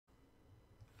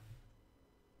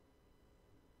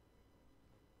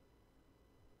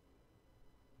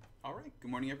All right, good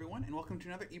morning everyone, and welcome to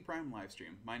another ePrime live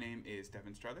stream. My name is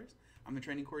Devon. I'm the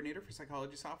training coordinator for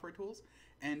Psychology Software Tools,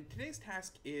 and today's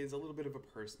task is a little bit of a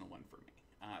personal one for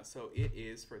me. So it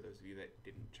is, for those of you that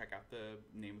didn't check out the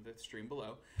name of the stream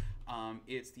below,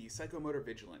 it's the Psychomotor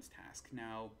Vigilance Task.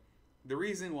 Now, the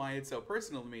reason why it's so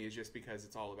personal to me is just because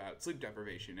it's all about sleep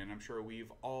deprivation, and I'm sure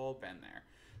we've all been there.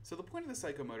 So the point of the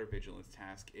Psychomotor Vigilance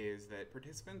Task is that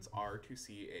participants are to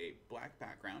see a black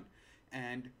background,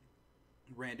 and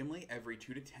randomly every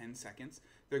 2 to 10 seconds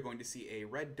they're going to see a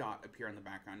red dot appear on the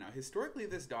background. Now historically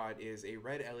this dot is a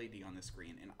red LED on the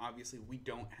screen, and obviously we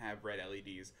don't have red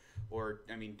LEDs, or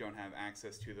don't have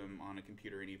access to them on a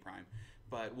computer in ePrime,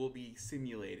 but we'll be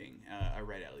simulating a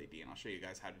red LED, and I'll show you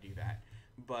guys how to do that.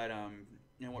 But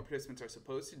what participants are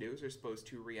supposed to do is they're supposed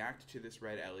to react to this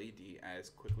red LED as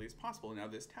quickly as possible. Now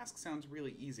this task sounds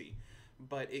really easy,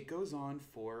 but it goes on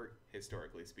for,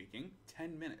 historically speaking,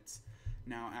 10 minutes.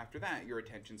 Now, after that, your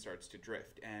attention starts to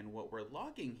drift, and what we're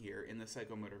logging here in the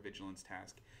Psychomotor Vigilance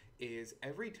Task is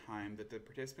every time that the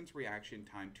participant's reaction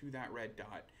time to that red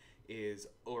dot is,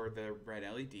 or the red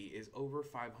LED, is over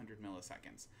 500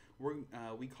 milliseconds.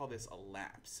 We call this a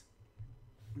lapse.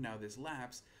 Now, this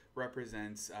lapse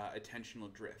represents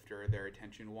attentional drift, or their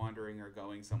attention wandering or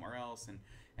going somewhere else, and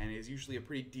is usually a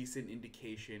pretty decent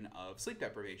indication of sleep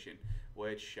deprivation,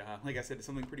 which, like I said, is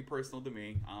something pretty personal to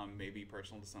me, maybe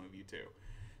personal to some of you too.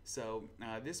 So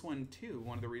this one too,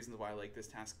 one of the reasons why I like this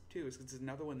task too is because it's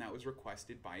another one that was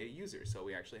requested by a user. So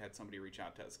we actually had somebody reach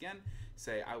out to us again,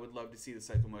 say, I would love to see the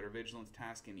Psychomotor Vigilance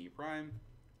Task in ePrime.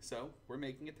 So we're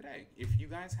making it today. If you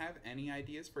guys have any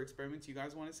ideas for experiments you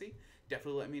guys want to see,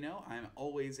 definitely let me know. I'm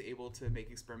always able to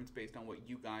make experiments based on what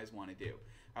you guys want to do.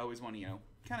 I always want to,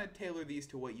 kind of tailor these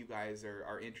to what you guys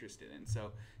are interested in.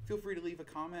 So feel free to leave a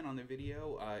comment on the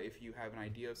video if you have an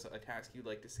idea of a task you'd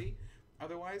like to see.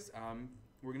 Otherwise,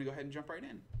 we're going to go ahead and jump right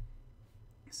in.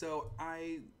 So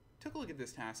I took a look at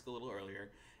this task a little earlier,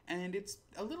 and it's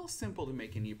a little simple to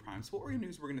make in ePrime. So what we're going to do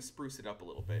is we're going to spruce it up a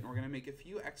little bit, and we're going to make a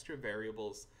few extra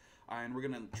variables, and we're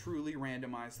going to truly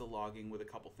randomize the logging with a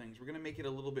couple things. We're going to make it a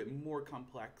little bit more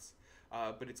complex,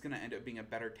 but it's going to end up being a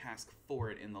better task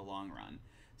for it in the long run.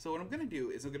 So what I'm going to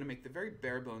do is I'm going to make the very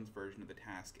bare bones version of the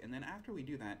task, and then after we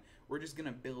do that, we're just going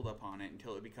to build up on it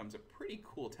until it becomes a pretty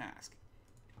cool task.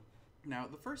 Now,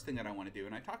 the first thing that I want to do,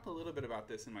 and I talked a little bit about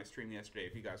this in my stream yesterday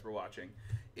if you guys were watching,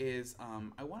 is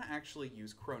I want to actually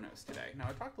use Chronos today. Now,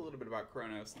 I talked a little bit about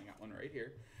Chronos, and I got one right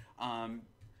here.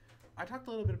 I talked a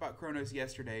little bit about Chronos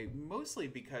yesterday, mostly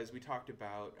because we talked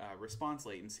about response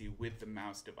latency with the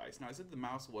mouse device. Now, I said the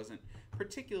mouse wasn't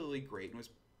particularly great and was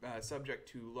subject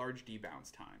to large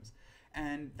debounce times,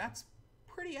 and that's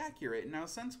pretty accurate. Now,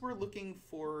 since we're looking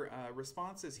for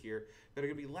responses here that are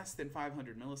going to be less than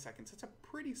 500 milliseconds, that's a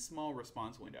pretty small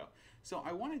response window. So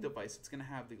I want a device that's going to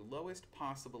have the lowest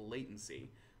possible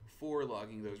latency for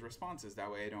logging those responses. That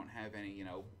way I don't have any,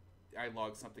 I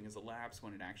logged something as a lapse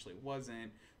when it actually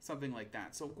wasn't, something like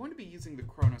that. So I'm going to be using the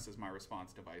Chronos as my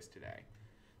response device today.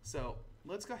 So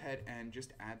let's go ahead and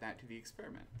just add that to the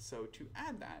experiment. So to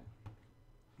add that,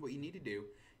 what you need to do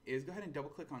is go ahead and double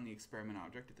click on the experiment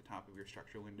object at the top of your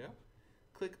structure window,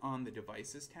 click on the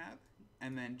devices tab,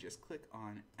 and then just click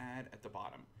on add at the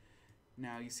bottom.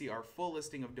 Now you see our full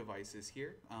listing of devices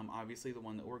here. Obviously the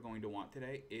one that we're going to want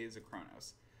today is a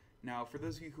Chronos. Now for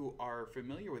those of you who are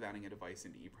familiar with adding a device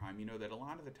into ePrime, you know that a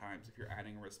lot of the times if you're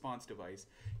adding a response device,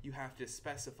 you have to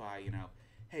specify,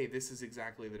 hey, this is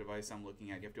exactly the device I'm looking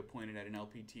at. You have to point it at an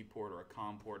LPT port or a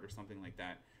COM port or something like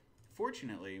that.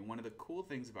 Fortunately, one of the cool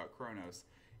things about Chronos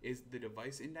is the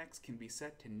device index can be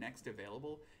set to next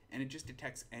available, and it just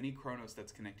detects any Chronos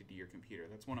that's connected to your computer.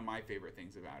 That's one of my favorite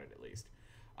things about it, at least.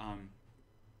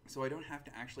 So I don't have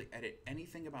to actually edit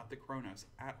anything about the Chronos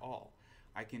at all.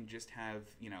 I can just have,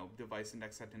 device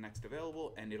index set to next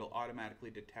available, and it'll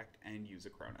automatically detect and use a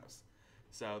Chronos.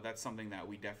 So that's something that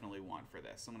we definitely want for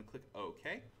this. So I'm going to click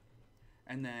OK,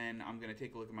 and then I'm going to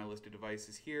take a look at my list of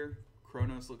devices here.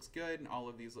 Chronos looks good, and all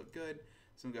of these look good.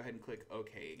 So I'm going to go ahead and click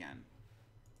OK again.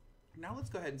 Now let's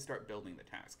go ahead and start building the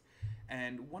task.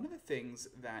 And one of the things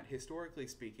that, historically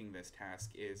speaking, this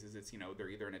task is it's, they're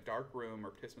either in a dark room, or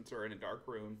participants are in a dark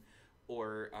room,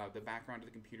 or the background of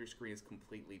the computer screen is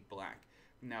completely black.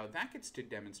 Now that gets to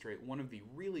demonstrate one of the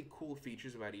really cool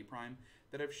features about ePrime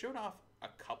that I've showed off a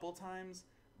couple times,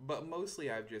 but mostly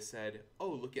I've just said,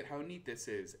 oh, look at how neat this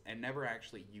is, and never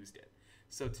actually used it.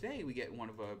 So today we get one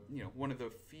of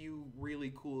the few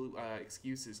really cool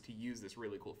excuses to use this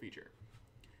really cool feature.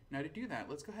 Now to do that,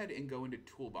 let's go ahead and go into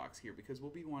Toolbox here, because we'll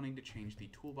be wanting to change the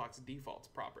Toolbox Defaults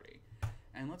property.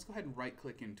 And let's go ahead and right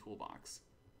click in Toolbox.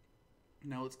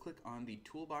 Now let's click on the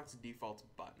Toolbox Defaults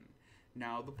button.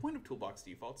 Now, the point of Toolbox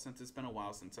Defaults, since it's been a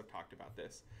while since I've talked about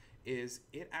this, is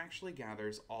it actually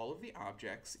gathers all of the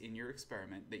objects in your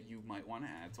experiment that you might want to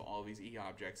add, so all of these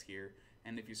e-objects here,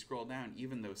 and if you scroll down,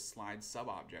 even those slide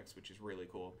sub-objects, which is really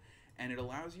cool, and it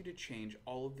allows you to change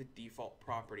all of the default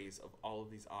properties of all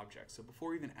of these objects. So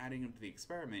before even adding them to the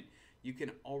experiment, you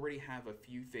can already have a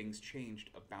few things changed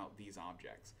about these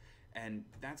objects. And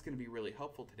that's going to be really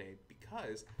helpful today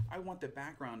because I want the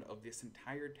background of this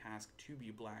entire task to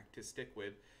be black to stick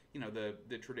with,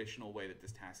 the traditional way that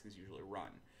this task is usually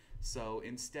run. So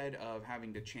instead of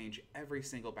having to change every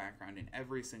single background in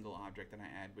every single object that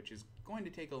I add, which is going to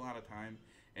take a lot of time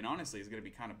and honestly is going to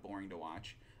be kind of boring to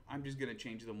watch, I'm just going to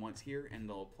change them once here and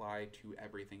they'll apply to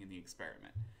everything in the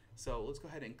experiment. So let's go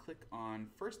ahead and click on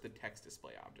first the text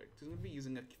display object. I'm going to be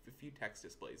using a few text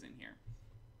displays in here.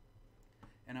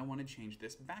 And I want to change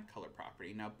this back color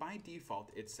property. Now by default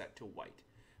it's set to white,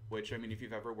 which, I mean, if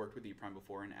you've ever worked with ePrime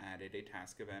before and added a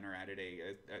task event or added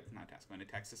a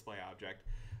text display object,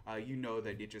 you know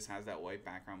that it just has that white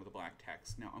background with a black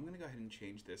text. Now I'm going to go ahead and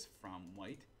change this from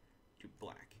white to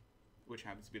black, which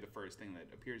happens to be the first thing that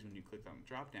appears when you click on the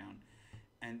drop down.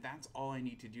 And that's all I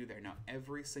need to do there. Now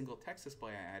every single text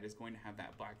display I add is going to have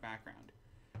that black background.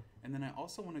 And then I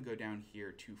also want to go down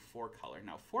here to forecolor.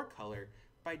 Now forecolor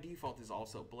by default is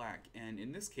also black, and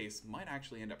in this case might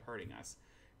actually end up hurting us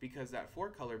because that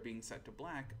forecolor being set to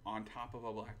black on top of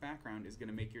a black background is going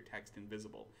to make your text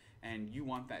invisible, and you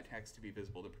want that text to be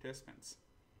visible to participants.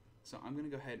 So I'm going to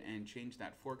go ahead and change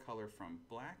that forecolor from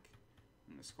black.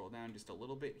 I'm going to scroll down just a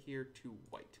little bit here to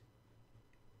white.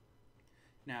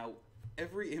 Now,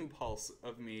 every impulse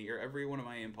of me, or every one of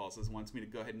my impulses, wants me to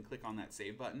go ahead and click on that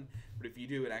save button, but if you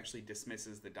do, it actually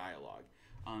dismisses the dialog.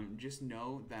 Just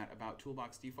know that about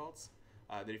Toolbox Defaults,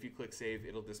 that if you click save,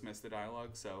 it'll dismiss the dialog,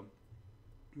 so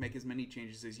make as many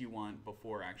changes as you want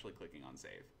before actually clicking on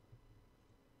save.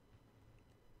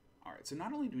 Alright, so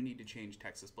not only do we need to change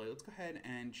text display, let's go ahead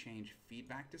and change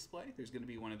feedback display. There's going to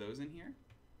be one of those in here.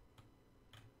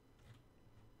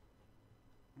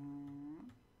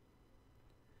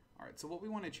 Alright, so what we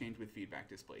want to change with feedback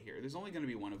display here, there's only going to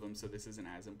be one of them, so this isn't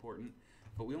as important,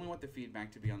 but we only want the feedback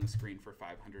to be on the screen for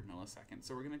 500 milliseconds.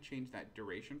 So we're going to change that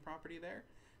duration property there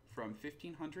from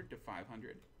 1500 to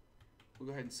 500. We'll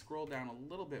go ahead and scroll down a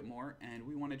little bit more, and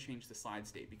we want to change the slide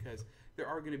state because there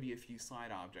are going to be a few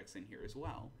slide objects in here as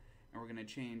well. And we're going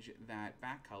to change that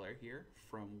back color here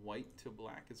from white to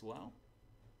black as well.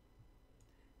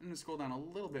 I'm going to scroll down a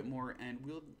little bit more, and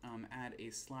we'll add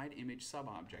a slide image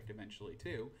sub-object eventually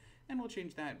too, and we'll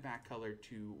change that back color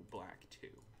to black too.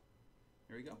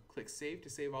 There we go. Click Save to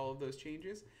save all of those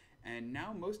changes, and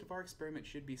now most of our experiment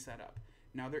should be set up.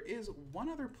 Now there is one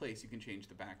other place you can change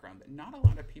the background that not a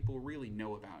lot of people really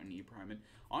know about in ePrime, and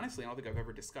honestly I don't think I've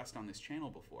ever discussed on this channel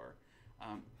before,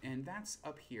 and that's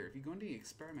up here. If you go into the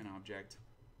experiment object,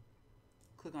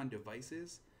 click on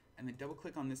Devices, and then double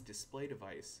click on this display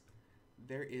device,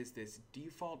 there is this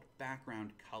default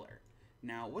background color.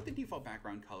 Now, what the default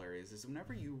background color is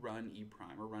whenever you run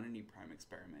ePrime or run an ePrime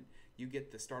experiment, you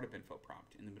get the startup info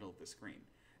prompt in the middle of the screen.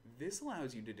 This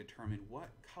allows you to determine what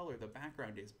color the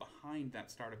background is behind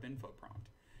that startup info prompt.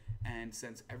 And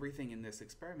since everything in this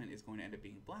experiment is going to end up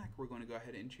being black, we're going to go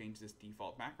ahead and change this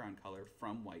default background color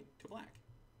from white to black.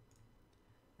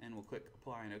 And we'll click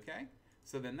Apply and OK.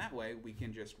 So then that way we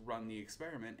can just run the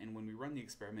experiment, and when we run the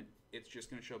experiment, it's just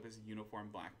going to show up as a uniform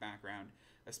black background,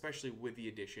 especially with the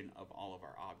addition of all of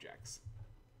our objects.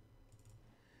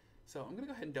 So I'm going to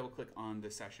go ahead and double click on the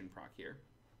session proc here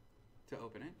to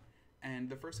open it. And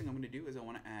the first thing I'm going to do is I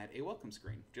want to add a welcome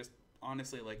screen, just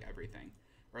honestly like everything,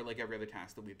 or like every other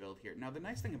task that we build here. Now the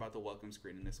nice thing about the welcome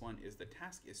screen in this one is the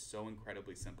task is so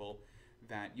incredibly simple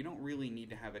that you don't really need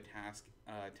to have a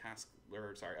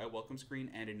welcome screen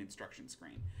and an instruction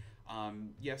screen.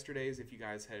 Yesterday's, if you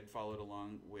guys had followed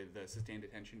along with the sustained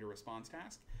attention to response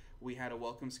task, we had a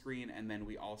welcome screen, and then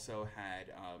we also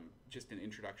had just an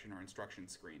introduction or instruction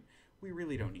screen. We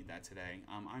really don't need that today.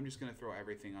 I'm just going to throw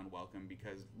everything on welcome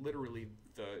because literally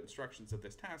the instructions of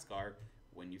this task are,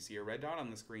 when you see a red dot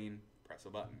on the screen, press a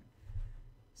button.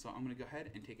 So I'm going to go ahead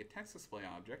and take a text display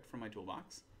object from my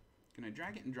toolbox. I'm going to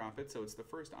drag it and drop it so it's the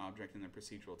first object in the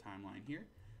procedural timeline here.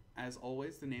 As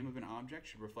always, the name of an object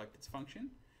should reflect its function.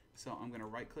 So I'm going to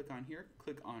right click on here,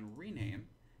 click on rename,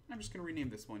 and I'm just going to rename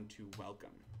this one to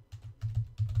welcome.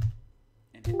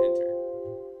 And hit enter.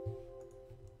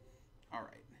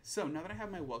 Alright, so now that I have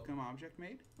my welcome object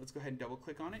made, let's go ahead and double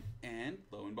click on it, and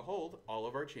lo and behold, all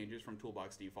of our changes from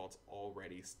Toolbox Defaults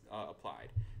already applied.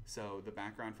 So the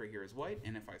background for here is white,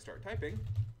 and if I start typing,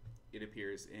 it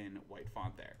appears in white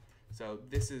font there. So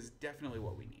this is definitely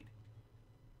what we need.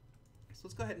 So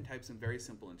let's go ahead and type some very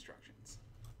simple instructions.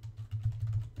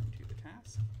 To the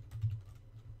task.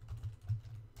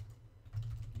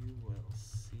 You will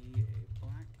see a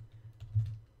black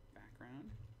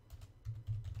background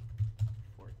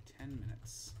for 10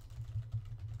 minutes.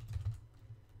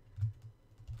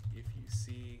 If you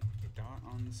see a dot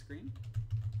on the screen,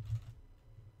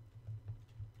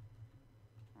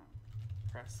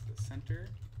 press the center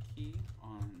key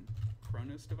on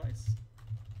Chronos device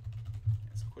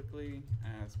as quickly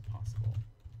as possible.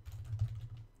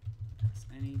 Press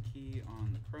any key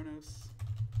on the Chronos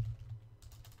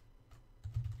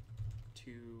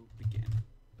to begin.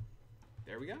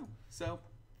 There we go. So,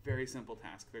 very simple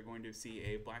task. They're going to see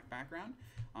a black background.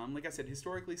 Like I said,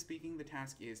 historically speaking, the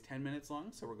task is 10 minutes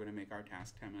long, so we're going to make our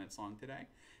task 10 minutes long today.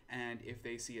 And if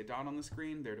they see a dot on the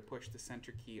screen, they're to push the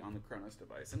center key on the Chronos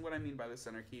device. And what I mean by the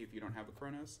center key, if you don't have a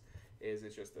Chronos, is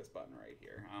it's just this button right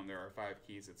here. There are 5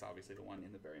 keys. It's obviously the one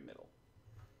in the very middle.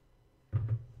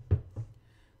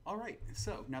 All right,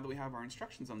 so now that we have our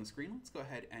instructions on the screen, let's go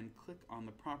ahead and click on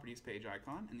the Properties page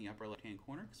icon in the upper left-hand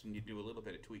corner, because we need to do a little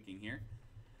bit of tweaking here.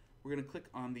 We're going to click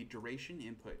on the Duration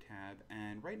Input tab,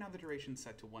 and right now the duration is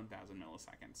set to 1,000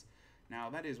 milliseconds. Now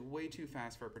that is way too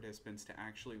fast for participants to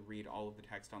actually read all of the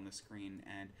text on the screen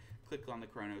and click on the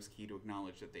Chronos key to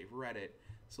acknowledge that they've read it.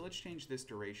 So let's change this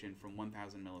duration from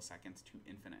 1,000 milliseconds to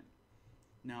infinite.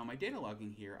 Now my data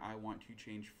logging here, I want to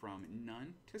change from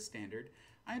none to standard.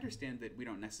 I understand that we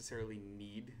don't necessarily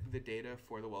need the data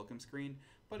for the welcome screen,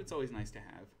 but it's always nice to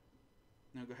have.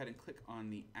 Now go ahead and click on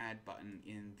the Add button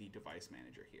in the Device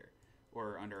Manager here,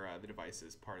 or under the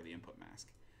Devices part of the input mask.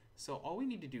 So all we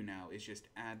need to do now is just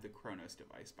add the Chronos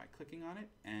device by clicking on it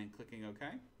and clicking OK.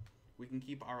 We can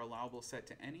keep our allowable set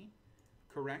to any.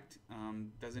 Correct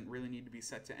doesn't really need to be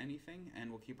set to anything, and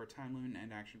we'll keep our time limit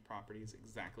and action properties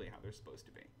exactly how they're supposed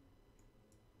to be.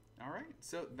 All right,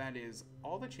 so that is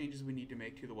all the changes we need to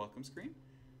make to the welcome screen.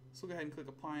 So we'll go ahead and click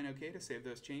Apply and OK to save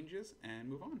those changes and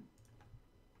move on.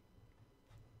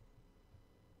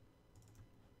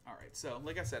 All right, so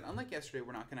like I said, unlike yesterday,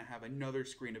 we're not going to have another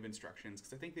screen of instructions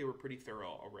because I think they were pretty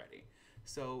thorough already.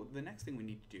 So the next thing we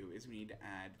need to do is we need to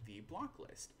add the block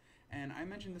list. And I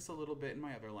mentioned this a little bit in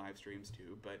my other live streams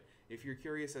too, but if you're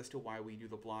curious as to why we do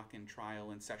the block and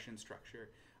trial and session structure,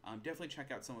 definitely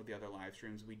check out some of the other live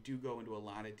streams. We do go into a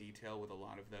lot of detail with a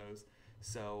lot of those.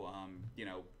 So, you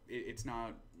know, it's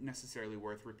not necessarily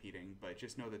worth repeating, but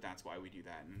just know that that's why we do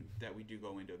that and that we do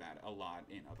go into that a lot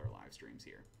in other live streams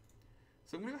here.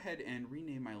 So I'm going to go ahead and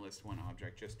rename my list one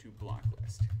object just to block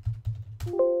list.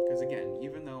 Because again,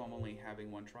 even though I'm only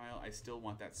having one trial, I still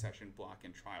want that session block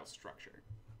and trial structure.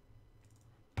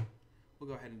 We'll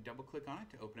go ahead and double click on it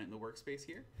to open it in the workspace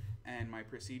here. And my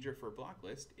procedure for block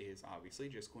list is obviously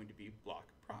just going to be block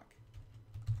proc.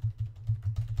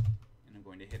 And I'm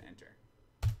going to hit enter.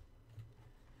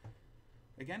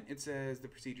 Again, it says the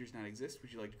procedure does not exist.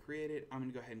 Would you like to create it? I'm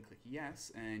going to go ahead and click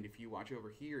yes. And if you watch over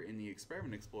here in the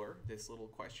Experiment Explorer, this little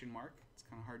question mark, it's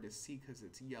kind of hard to see because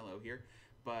it's yellow here,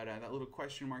 but that little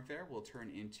question mark there will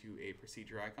turn into a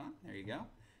procedure icon. There you go.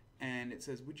 And it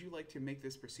says, would you like to make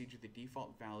this procedure the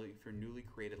default value for newly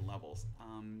created levels?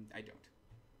 I don't.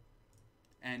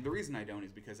 And the reason I don't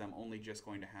is because I'm only just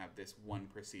going to have this one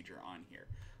procedure on here.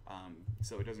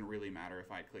 So it doesn't really matter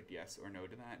if I clicked yes or no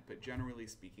to that, but generally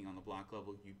speaking on the block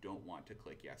level, you don't want to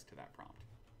click yes to that prompt.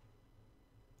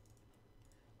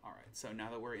 All right, so now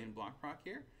that we're in block proc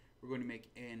here, we're going to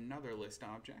make another list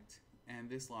object, and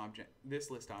this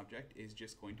list object is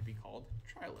just going to be called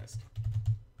try list.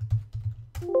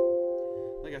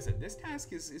 Like I said, this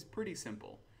task is pretty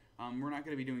simple. We're not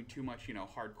going to be doing too much,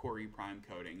 hardcore ePrime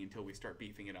coding until we start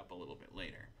beefing it up a little bit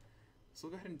later. So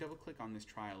we'll go ahead and double click on this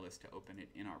trial list to open it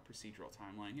in our procedural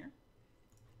timeline here.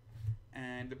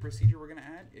 And the procedure we're going to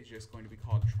add is just going to be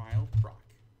called trial proc.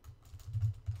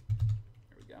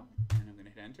 There we go. And I'm going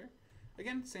to hit enter.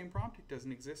 Again, same prompt. It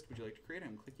doesn't exist. Would you like to create it?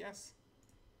 I'm going to click yes.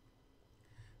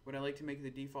 Would I like to make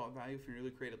the default value for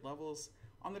newly created levels?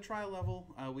 On the trial level,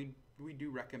 we do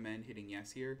recommend hitting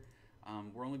yes here.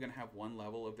 We're only going to have one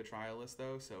level of the trial list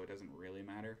though, so it doesn't really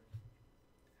matter.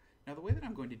 Now the way that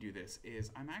I'm going to do this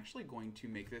is I'm actually going to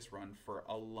make this run for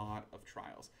a lot of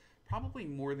trials. Probably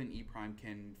more than ePrime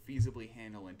can feasibly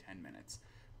handle in 10 minutes.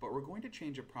 But we're going to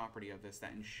change a property of this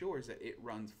that ensures that it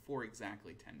runs for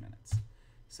exactly 10 minutes.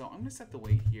 So I'm going to set the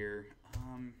wait here,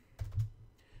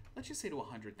 let's just say to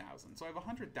 100,000. So I have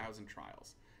 100,000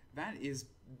 trials. That is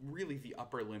really the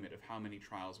upper limit of how many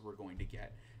trials we're going to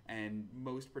get, and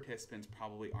most participants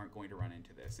probably aren't going to run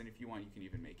into this. And if you want, you can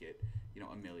even make it,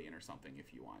 1 million or something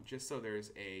if you want, just so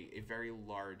there's a very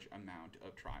large amount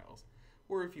of trials.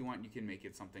 Or if you want, you can make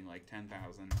it something like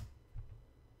 10,000.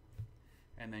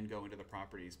 and then go into the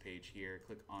properties page here,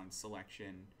 click on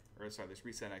selection, or sorry, this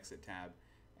reset exit tab,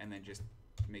 and then just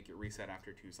make it reset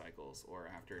after 2 cycles or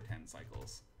after 10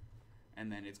 cycles.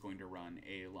 And then it's going to run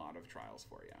a lot of trials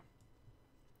for you.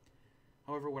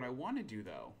 However, what I want to do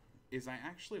though, is I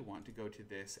actually want to go to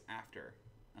this after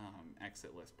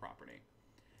exit list property.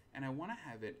 And I want to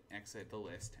have it exit the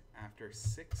list after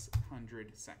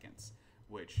 600 seconds,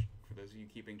 which, for those of you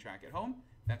keeping track at home,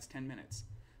 that's 10 minutes.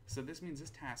 So this means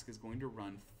this task is going to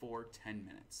run for 10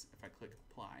 minutes if I click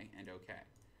apply and OK.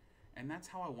 And that's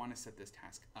how I want to set this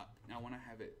task up. Now I want to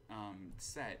have it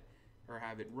set or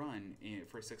have it run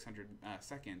for 600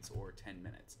 seconds or 10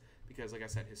 minutes. Because like I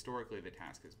said, historically the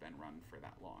task has been run for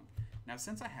that long. Now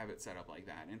since I have it set up like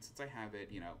that, and since I have it,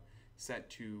 set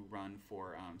to run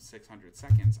for 600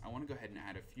 seconds, I want to go ahead and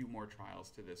add a few more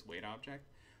trials to this wait object.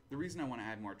 The reason I want to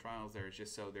add more trials there is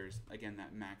just so there's, again,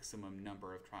 that maximum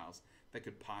number of trials that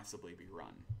could possibly be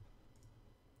run.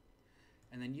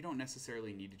 And then you don't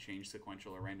necessarily need to change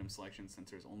sequential or random selection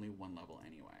since there's only one level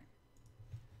anyway.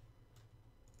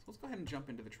 So let's go ahead and jump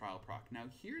into the trial proc. Now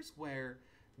here's where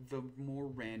the more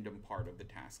random part of the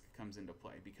task comes into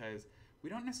play, because we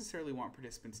don't necessarily want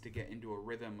participants to get into a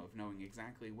rhythm of knowing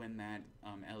exactly when that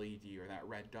LED or that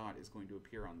red dot is going to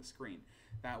appear on the screen.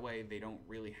 That way they don't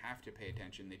really have to pay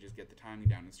attention, they just get the timing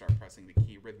down and start pressing the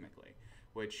key rhythmically,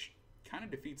 which kind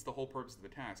of defeats the whole purpose of the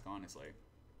task, honestly.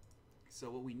 So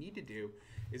what we need to do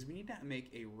is we need to make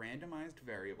a randomized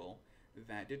variable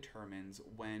that determines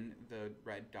when the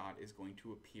red dot is going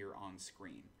to appear on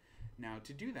screen. Now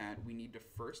to do that, we need to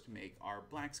first make our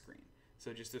black screen.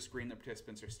 So just the screen that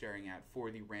participants are staring at for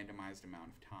the randomized amount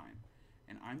of time.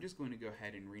 And I'm just going to go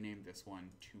ahead and rename this one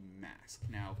to mask.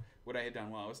 Now, what I had done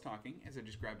while I was talking is I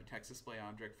just grabbed a text display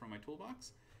object from my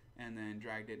toolbox and then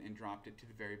dragged it and dropped it to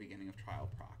the very beginning of trial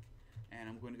proc. And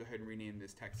I'm going to go ahead and rename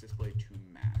this text display to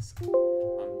mask.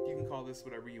 You can call this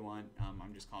whatever you want.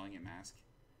 I'm just calling it mask.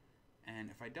 And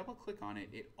if I double click on it,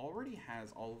 it already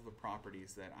has all of the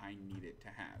properties that I need it to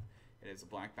have. It has a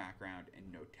black background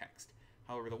and no text.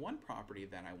 However, the one property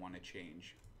that I want to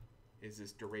change is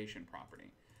this duration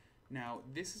property. Now,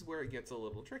 this is where it gets a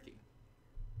little tricky,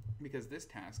 because this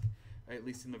task, at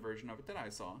least in the version of it that I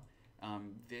saw,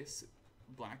 this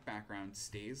black background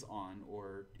stays on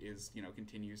or is,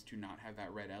 continues to not have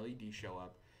that red LED show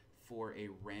up for a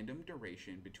random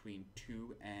duration between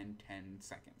 2 and 10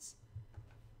 seconds.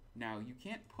 Now, you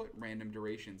can't put random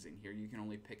durations in here, you can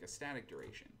only pick a static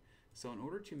duration. So in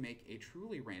order to make a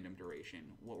truly random duration,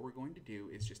 what we're going to do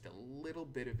is just a little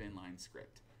bit of inline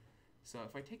script. So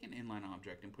if I take an inline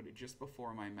object and put it just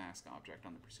before my mask object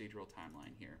on the procedural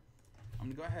timeline here, I'm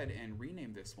going to go ahead and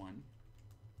rename this one,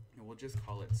 and we'll just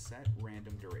call it set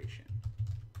random duration.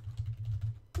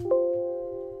 There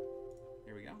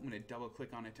we go. I'm going to double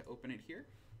click on it to open it here,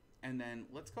 and then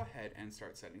let's go ahead and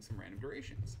start setting some random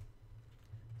durations.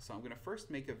 So I'm going to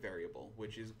first make a variable,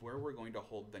 which is where we're going to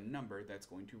hold the number that's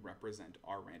going to represent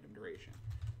our random duration.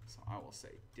 So I will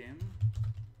say dim,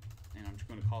 and I'm just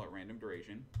going to call it random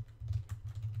duration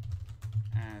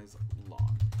as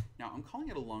long. Now I'm calling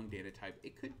it a long data type.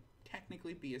 It could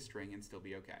technically be a string and still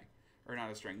be okay. Or not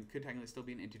a string, it could technically still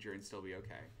be an integer and still be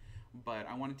okay. But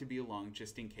I want it to be a long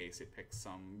just in case it picks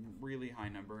some really high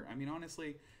number. I mean,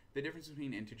 honestly, the difference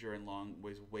between integer and long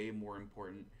was way more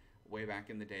important way back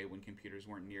in the day when computers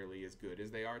weren't nearly as good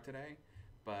as they are today,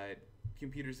 but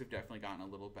computers have definitely gotten a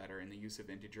little better, and the use of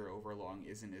integer over long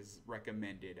isn't as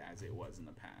recommended as it was in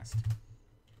the past.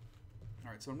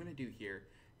 Alright, so what I'm going to do here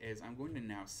is I'm going to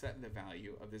now set the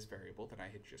value of this variable that I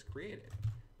had just created.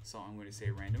 So I'm going to say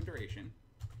random duration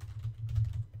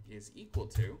is equal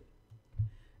to,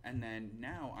 and then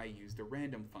now I use the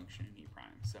random function in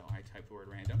ePrime. So I type the word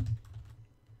random,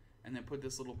 and then put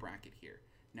this little bracket here.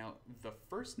 Now, the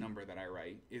first number that I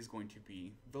write is going to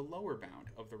be the lower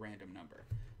bound of the random number.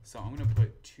 So I'm going to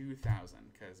put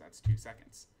 2000 because that's 2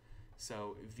 seconds.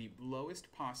 So the lowest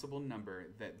possible number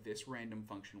that this random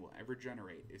function will ever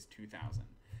generate is 2000.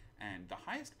 And the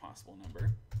highest possible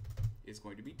number is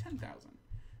going to be 10,000.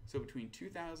 So between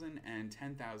 2000 and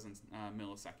 10,000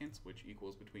 milliseconds, which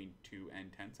equals between 2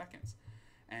 and 10 seconds.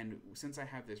 And since I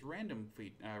have this random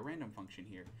function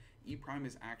here, ePrime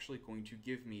is actually going to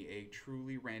give me a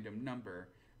truly random number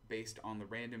based on the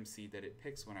random seed that it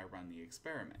picks when I run the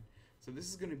experiment. So this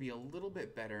is going to be a little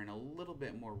bit better and a little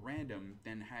bit more random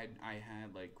than had I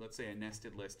had, like, let's say a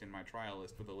nested list in my trial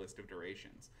list with a list of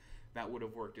durations. That would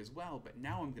have worked as well, but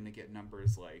now I'm going to get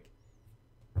numbers like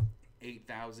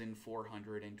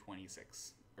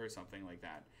 8,426 or something like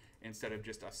that, instead of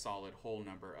just a solid whole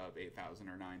number of 8,000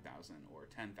 or 9,000 or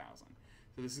 10,000.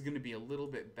 So this is going to be a little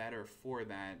bit better for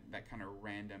that kind of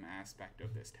random aspect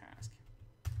of this task.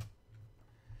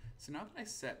 So now that I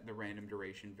set the random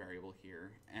duration variable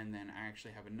here, and then I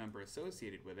actually have a number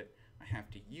associated with it, I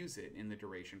have to use it in the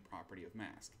duration property of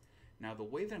mask. Now the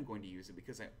way that I'm going to use it,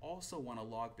 because I also want to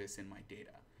log this in my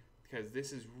data, because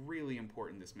this is really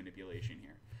important, this manipulation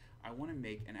here, I want to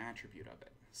make an attribute of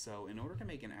it. So in order to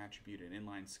make an attribute in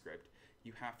inline script,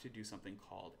 you have to do something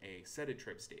called a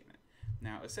setAttrib statement.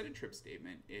 Now a setAttrib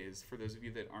statement is, for those of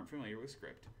you that aren't familiar with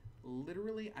script,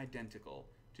 literally identical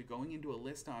to going into a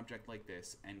list object like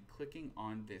this and clicking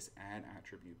on this add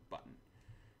attribute button.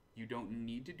 You don't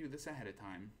need to do this ahead of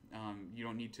time. You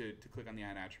don't need to click on the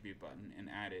add attribute button and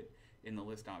add it in the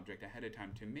list object ahead of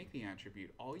time to make the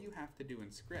attribute. All you have to do in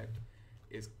script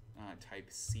is type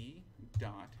c.setAttrib.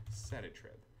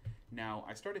 Now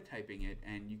I started typing it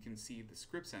and you can see the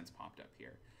script sense popped up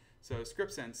here. So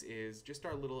script sense is just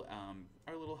our little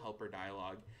helper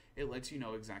dialog. It lets you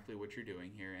know exactly what you're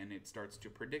doing here, and it starts to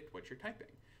predict what you're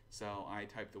typing. So I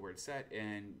typed the word set,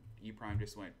 and ePrime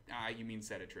just went, you mean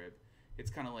setAttrib. It's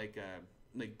kind of like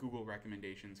Google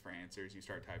recommendations for answers. You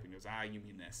start typing, it goes, you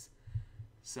mean this.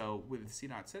 So with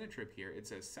c.setAttrib here, it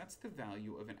says sets the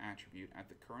value of an attribute at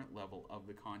the current level of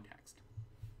the context.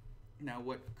 Now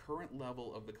what current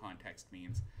level of the context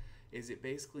means is it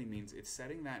basically means it's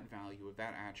setting that value of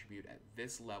that attribute at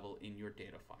this level in your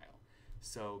data file.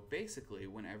 So basically,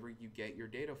 whenever you get your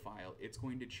data file, it's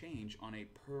going to change on a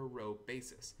per row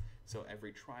basis. So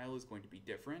every trial is going to be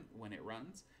different when it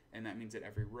runs, and that means that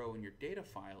every row in your data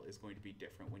file is going to be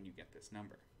different when you get this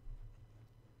number.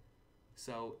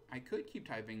 So I could keep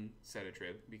typing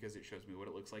setAttrib because it shows me what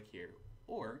it looks like here,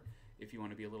 or if you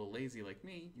want to be a little lazy like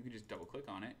me, you can just double click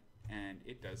on it and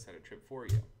it does setAttrib for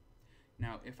you.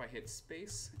 Now if I hit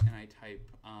space and I type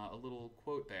a little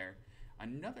quote there,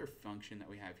 another function that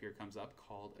we have here comes up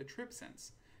called attrib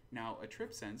sense. Now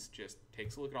attrib sense just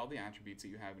takes a look at all the attributes that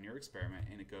you have in your experiment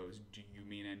and it goes, do you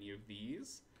mean any of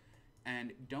these?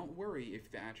 And don't worry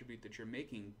if the attribute that you're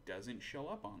making doesn't show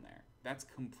up on there. That's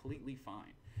completely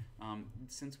fine.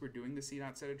 Since we're doing the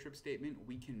c.setAttrib statement,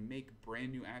 we can make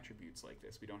brand new attributes like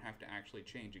this. We don't have to actually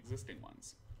change existing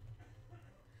ones.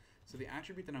 So the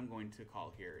attribute that I'm going to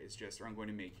call here is just, or I'm going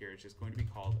to make here, is just going to be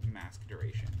called mask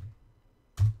duration.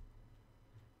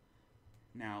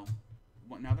 Now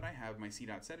that I have my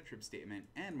c.setAttrib statement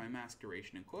and my mask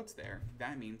duration in quotes there,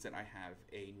 that means that I have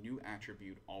a new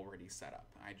attribute already set up.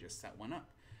 I just set one up.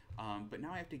 But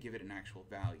now I have to give it an actual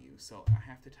value. So I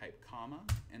have to type comma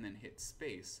and then hit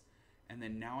space, and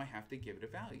then now I have to give it a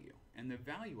value. And the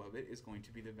value of it is going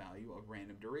to be the value of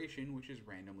random duration, which is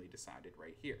randomly decided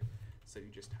right here. So you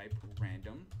just type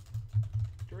random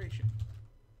duration.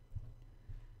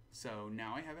 So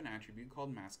now I have an attribute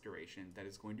called mask duration that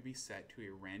is going to be set to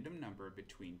a random number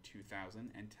between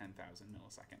 2,000 and 10,000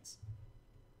 milliseconds.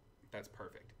 That's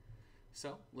perfect.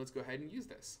 So let's go ahead and use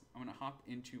this. I'm going to hop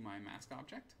into my mask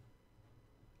object,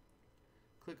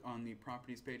 click on the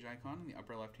properties page icon in the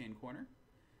upper left hand corner,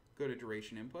 go to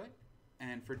duration input,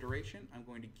 and for duration I'm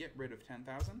going to get rid of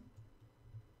 10,000,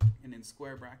 and in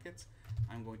square brackets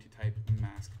I'm going to type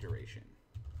mask duration.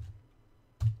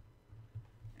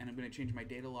 And I'm going to change my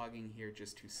data logging here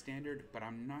just to standard, but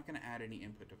I'm not going to add any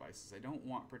input devices. I don't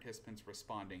want participants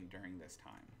responding during this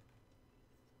time.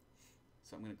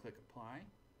 So I'm going to click apply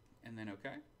and then OK.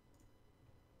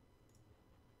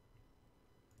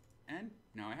 And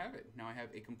now I have it. Now I have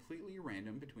a completely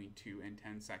random between 2 and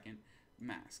 10 second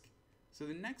mask. So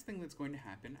the next thing that's going to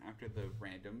happen after the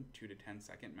random 2 to 10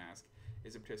 second mask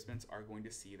is the participants are going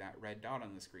to see that red dot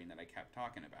on the screen that I kept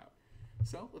talking about.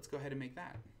 So let's go ahead and make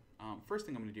that. First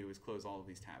thing I'm going to do is close all of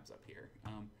these tabs up here.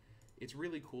 It's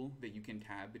really cool that you can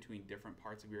tab between different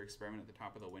parts of your experiment at the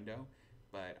top of the window,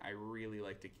 but I really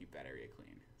like to keep that area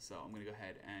clean. So I'm going to go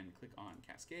ahead and click on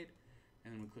Cascade,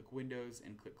 and then we click Windows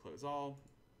and click Close All,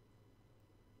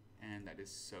 and that is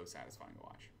so satisfying to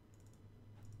watch.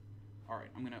 Alright,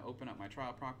 I'm going to open up my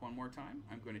trial proc one more time.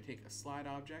 I'm going to take a slide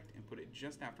object and put it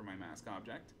just after my mask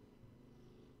object,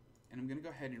 and I'm going to go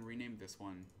ahead and rename this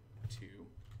one to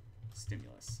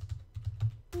stimulus.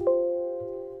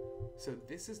 So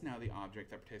this is now the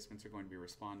object that participants are going to be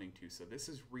responding to. So this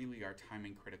is really our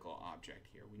timing critical object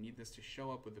here. We need this to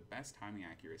show up with the best timing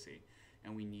accuracy,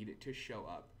 and we need it to show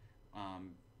up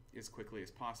as quickly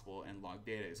as possible and log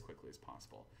data as quickly as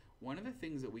possible. One of the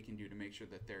things that we can do to make sure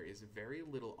that there is very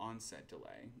little onset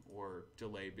delay, or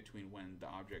delay between when the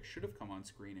object should have come on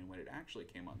screen and when it actually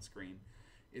came on screen,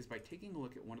 is by taking a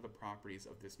look at one of the properties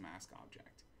of this mask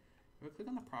object. If I click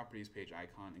on the properties page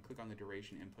icon and click on the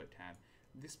duration input tab,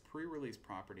 this pre-release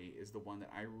property is the one that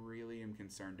I really am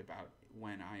concerned about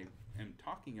when I am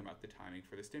talking about the timing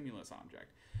for the stimulus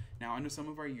object. Now I know some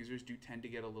of our users do tend to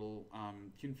get a little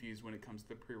confused when it comes to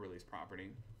the pre-release property,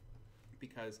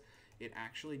 because it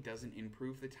actually doesn't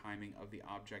improve the timing of the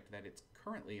object that it's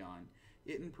currently on.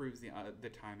 It improves the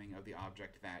timing of the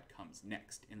object that comes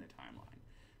next in the timeline.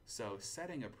 So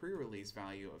setting a pre-release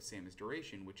value of same as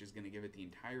duration, which is going to give it the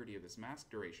entirety of this mask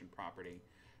duration property,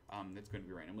 that's going to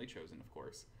be randomly chosen, of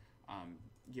course,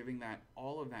 giving that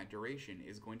all of that duration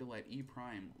is going to let E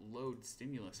prime load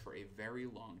stimulus for a very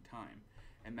long time.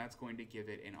 And that's going to give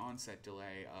it an onset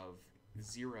delay of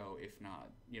 0, if not,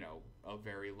 a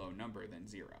very low number than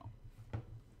 0.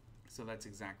 So that's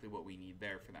exactly what we need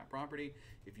there for that property.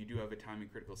 If you do have a timing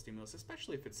critical stimulus,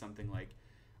 especially if it's something like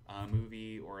a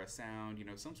movie or a sound,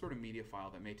 some sort of media file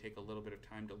that may take a little bit of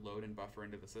time to load and buffer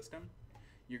into the system,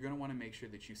 you're going to want to make sure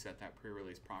that you set that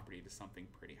pre-release property to something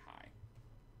pretty high.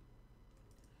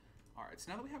 Alright,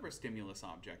 so now that we have our stimulus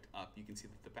object up, you can see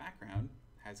that the background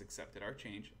has accepted our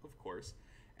change, of course,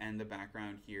 and the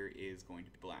background here is going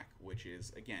to be black, which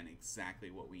is, again,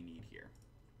 exactly what we need here.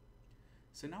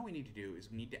 So now what we need to do is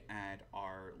we need to add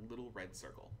our little red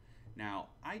circle. Now,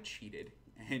 I cheated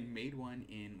and made one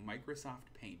in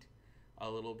Microsoft Paint a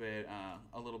little bit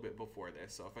before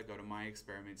this. So if I go to my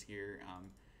experiments here,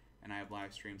 and I have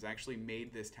live streams, I actually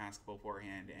made this task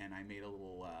beforehand, and I made a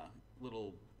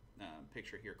little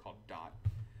picture here called dot.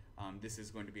 This is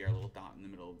going to be our little dot in the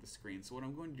middle of the screen. So what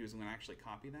I'm going to do is I'm going to actually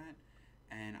copy that,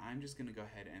 and I'm just going to go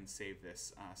ahead and save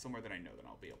this somewhere that I know that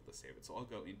I'll be able to save it. So I'll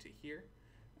go into here,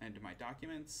 into my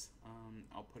documents,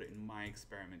 I'll put it in my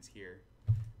experiments here,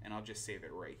 and I'll just save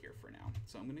it right here for now.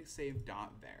 So I'm going to save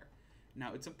dot there.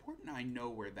 Now it's important I know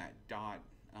where that dot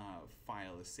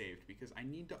file is saved, because I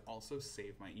need to also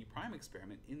save my E prime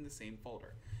experiment in the same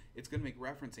folder. It's going to make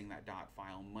referencing that dot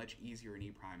file much easier in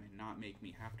E prime and not make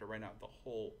me have to write out the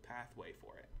whole pathway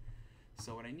for it.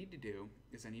 So what I need to do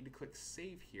is I need to click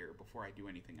save here before I do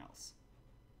anything else.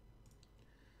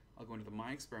 I'll go into the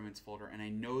My Experiments folder, and I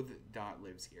know that dot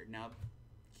lives here. Now,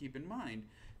 keep in mind,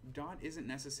 dot isn't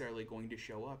necessarily going to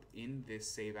show up in this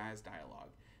Save As dialog,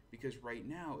 because right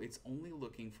now it's only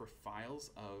looking for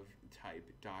files of type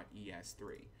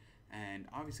 .es3. And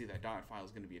obviously that dot file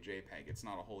is going to be a JPEG. It's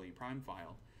not a whole EEPRIME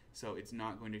file, so it's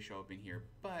not going to show up in here.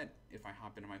 But if I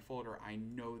hop into my folder, I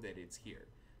know that it's here.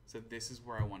 So this is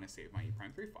where I want to save my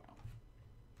EEPRIME3 file.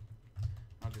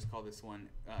 I'll just call this one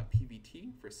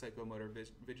PVT for Psychomotor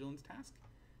Vigilance Task,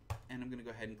 and I'm going to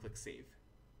go ahead and click Save.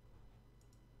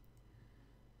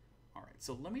 Alright,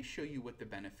 so let me show you what the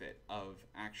benefit of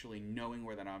actually knowing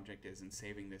where that object is and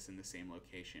saving this in the same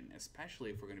location, especially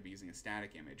if we're going to be using a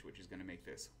static image, which is going to make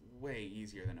this way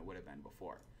easier than it would have been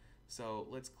before. So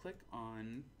let's click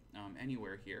on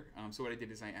anywhere here. So what I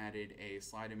did is I added a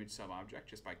slide image sub-object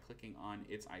just by clicking on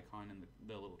its icon in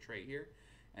the little tray here,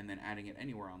 and then adding it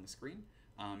anywhere on the screen.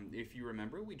 If you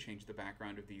remember, we changed the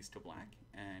background of these to black,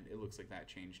 and it looks like that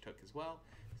change took as well.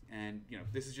 And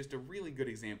this is just a really good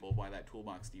example of why that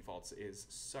toolbox defaults is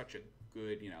such a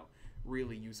good,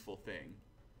 really useful thing.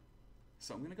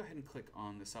 So I'm going to go ahead and click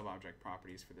on the sub-object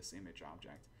properties for this image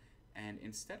object. And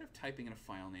instead of typing in a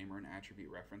file name or an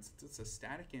attribute reference, since it's a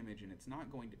static image and it's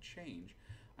not going to change,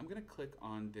 I'm going to click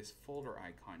on this folder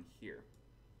icon here.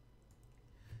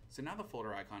 So now the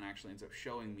folder icon actually ends up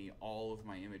showing me all of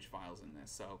my image files in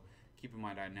this. So keep in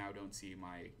mind, I now don't see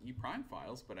my EEPRIME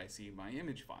files, but I see my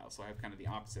image files. So I have kind of the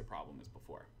opposite problem as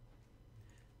before.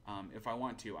 If I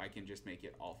want to, I can just make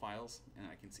it all files, and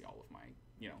I can see all of my,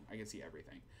 I can see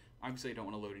everything. Obviously, I don't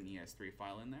want to load an ES3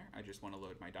 file in there. I just want to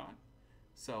load my dot.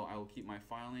 So I will keep my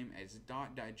file name as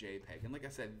dot.jpg. And like I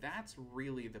said, that's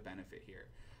really the benefit here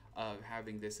of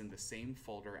having this in the same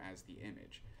folder as the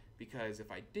image. Because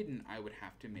if I didn't, I would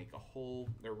have to make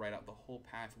write out the whole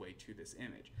pathway to this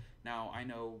image. Now, I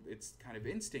know it's kind of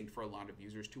instinct for a lot of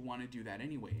users to want to do that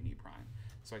anyway in EEPRIME.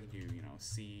 So I can do,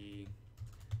 C,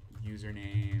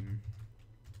 username,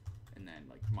 and then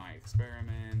like my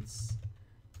experiments,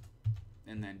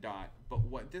 and then dot. But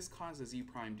what this causes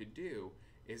EEPRIME to do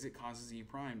is it causes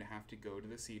EEPRIME to have to go to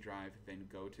the C drive, then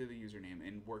go to the username,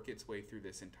 and work its way through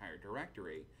this entire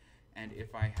directory. And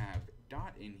if I have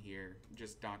dot in here,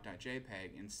 just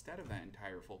dot.jpg, instead of that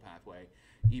entire full pathway,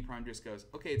 EEPRIME just goes,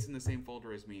 okay, it's in the same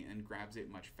folder as me, and grabs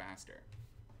it much faster.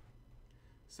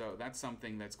 So that's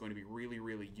something that's going to be really,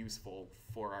 really useful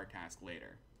for our task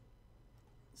later.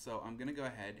 So I'm going to go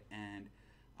ahead and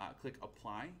click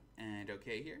apply and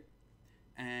OK here.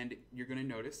 And you're going to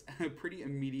notice a pretty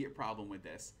immediate problem with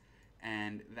this.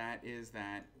 And that is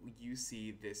that you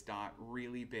see this dot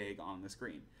really big on the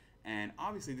screen. And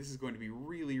obviously this is going to be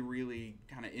really, really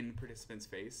kind of in participant's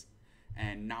face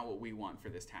and not what we want for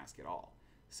this task at all.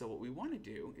 So what we want to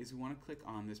do is we want to click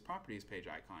on this properties page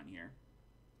icon here.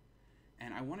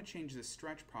 And I want to change the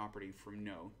stretch property from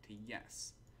no to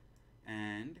yes.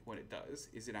 And what it does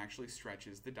is it actually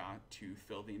stretches the dot to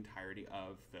fill the entirety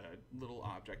of the little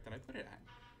object that I put it at.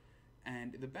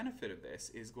 And the benefit of this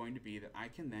is going to be that I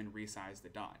can then resize the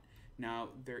dot. Now,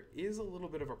 there is a little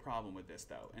bit of a problem with this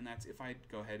though, and that's if I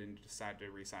go ahead and decide to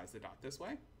resize the dot this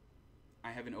way,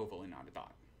 I have an oval and not a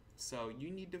dot. So you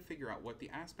need to figure out what the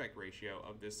aspect ratio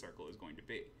of this circle is going to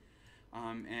be.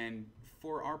 And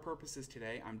for our purposes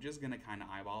today, I'm just going to kind of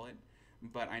eyeball it,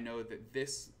 but I know that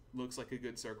this looks like a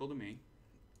good circle to me,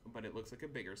 but it looks like a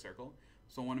bigger circle.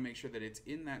 So I want to make sure that it's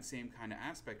in that same kind of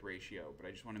aspect ratio, but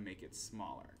I just want to make it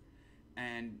smaller.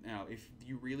 And if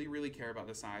you really, really care about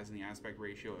the size and the aspect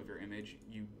ratio of your image,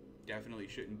 you definitely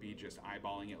shouldn't be just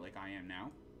eyeballing it like I am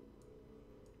now.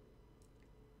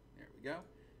 There we go.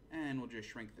 And we'll just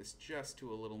shrink this just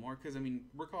to a little more, because I mean,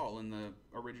 recall in the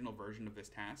original version of this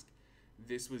task,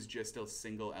 this was just a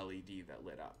single LED that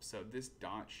lit up. So this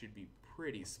dot should be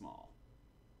pretty small.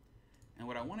 And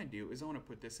what I want to do is I want to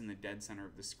put this in the dead center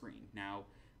of the screen. Now,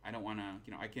 I don't want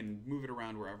to, I can move it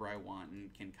around wherever I want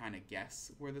and can kind of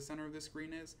guess where the center of the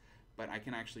screen is, but I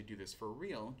can actually do this for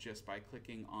real just by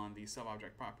clicking on the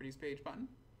Sub-Object Properties page button.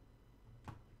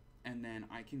 And then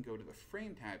I can go to the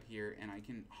Frame tab here, and I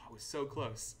can, oh, I was so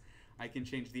close. I can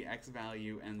change the X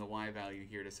value and the Y value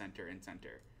here to center and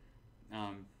center.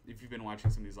 If you've been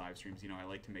watching some of these live streams, I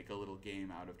like to make a little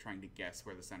game out of trying to guess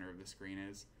where the center of the screen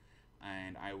is.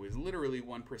 And I was literally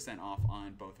 1% off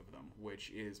on both of them, which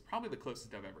is probably the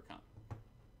closest I've ever come.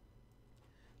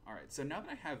 All right, so now that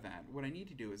I have that, what I need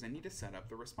to do is I need to set up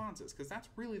the responses, because that's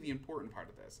really the important part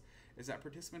of this, is that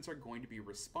participants are going to be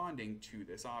responding to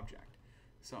this object.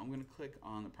 So I'm going to click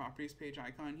on the Properties page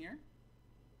icon here,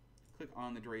 click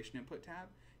on the Duration Input tab.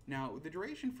 Now, the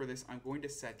duration for this I'm going to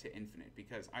set to infinite,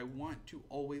 because I want to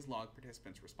always log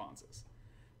participants' responses.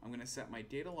 I'm going to set my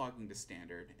data logging to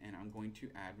standard, and I'm going to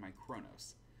add my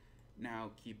Chronos.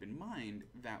 Now, keep in mind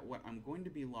that what I'm going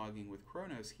to be logging with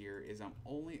Chronos here is I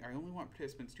only want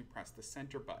participants to press the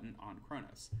center button on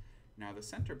Chronos. Now, the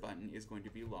center button is going to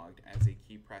be logged as a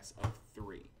key press of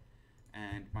 3.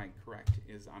 And my correct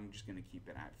is I'm just going to keep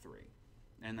it at 3.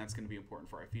 And that's going to be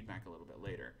important for our feedback a little bit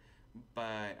later.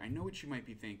 But I know what you might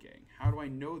be thinking. How do I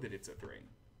know that it's a 3?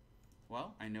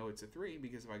 Well, I know it's a 3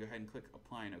 because if I go ahead and click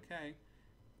Apply and OK,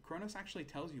 Chronos actually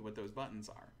tells you what those buttons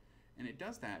are. And it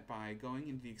does that by going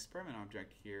into the experiment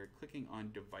object here, clicking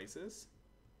on Devices,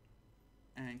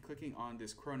 and clicking on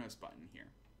this Chronos button here.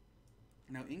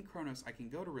 Now in Chronos, I can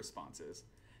go to Responses,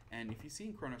 and if you see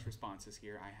in Chronos Responses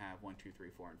here, I have 1, 2, 3,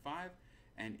 4, and 5,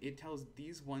 and it tells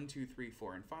these 1, 2, 3,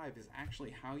 4, and 5 is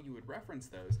actually how you would reference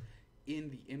those in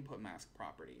the input mask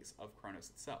properties of Chronos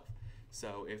itself.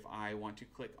 So if I want to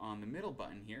click on the middle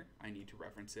button here, I need to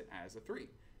reference it as a 3.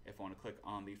 If I want to click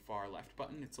on the far left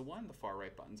button, it's a 1, the far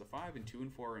right button's a 5, and 2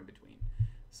 and 4 are in between.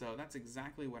 So that's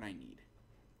exactly what I need.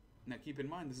 Now keep in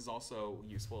mind, this is also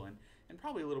useful and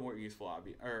probably a little more useful,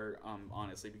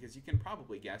 honestly, because you can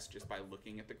probably guess just by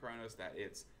looking at the Chronos that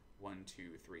it's 1,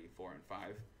 2, 3, 4, and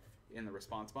 5 in the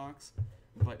response box.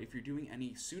 But if you're doing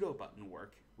any pseudo button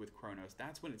work with Chronos,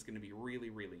 that's when it's going to be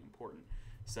really, really important.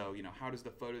 So, how does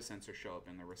the photo sensor show up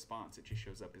in the response? It just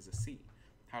shows up as a C.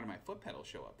 How do my foot pedals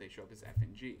show up? They show up as F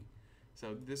and G.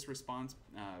 So this response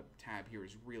tab here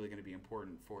is really going to be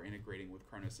important for integrating with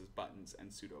Chronos' buttons and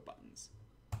pseudo buttons.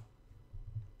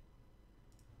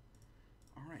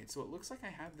 All right, so it looks like I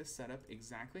have this set up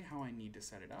exactly how I need to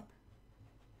set it up.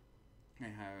 I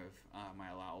have my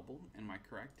allowable and my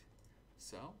correct.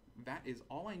 So that is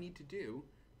all I need to do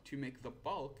to make the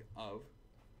bulk of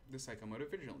the Psychomotor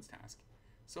Vigilance task.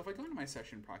 So if I go into my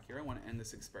session proc here, I want to end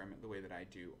this experiment the way that I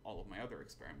do all of my other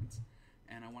experiments.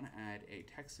 And I want to add a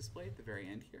text display at the very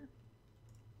end here.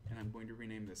 And I'm going to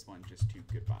rename this one just to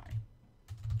Goodbye.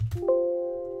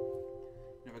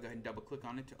 Now if I go ahead and double click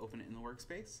on it to open it in the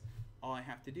workspace, all I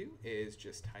have to do is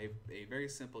just type a very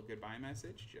simple goodbye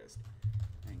message, just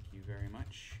thank you very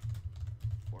much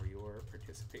for your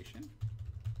participation.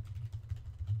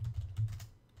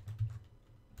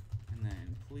 And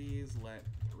then please let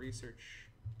the researcher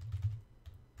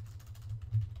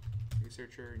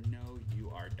know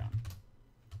you are done.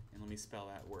 And let me spell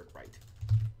that word right.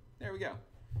 There we go.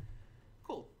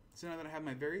 Cool. So now that I have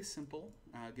my very simple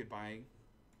goodbye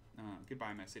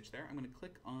message there, I'm going to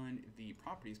click on the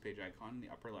Properties page icon in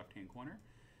the upper left-hand corner,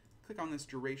 click on this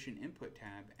Duration Input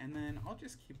tab, and then I'll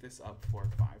just keep this up for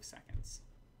 5 seconds.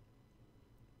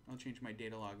 I'll change my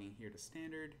data logging here to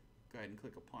standard, go ahead and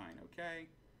click Apply and OK,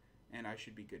 and I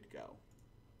should be good to go.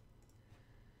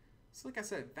 So like I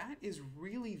said, that is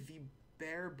really the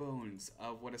bare bones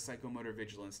of what a Psychomotor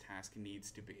Vigilance task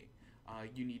needs to be.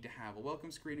 You need to have a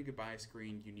welcome screen, a goodbye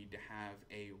screen, you need to have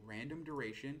a random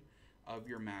duration, of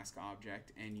your mask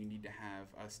object, and you need to have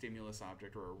a stimulus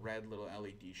object or a red little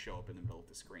LED show up in the middle of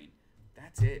the screen.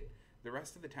 That's it. The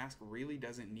rest of the task really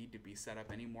doesn't need to be set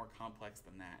up any more complex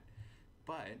than that.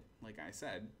 But, like I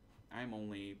said, I'm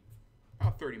only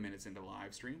about 30 minutes into the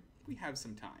live stream. We have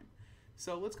some time.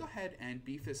 So let's go ahead and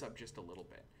beef this up just a little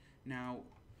bit. Now,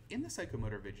 in the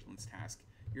Psychomotor Vigilance Task,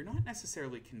 you're not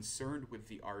necessarily concerned with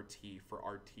the RT for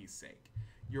RT's sake.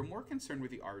 You're more concerned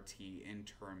with the RT in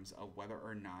terms of whether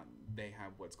or not they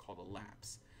have what's called a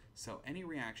lapse. So any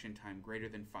reaction time greater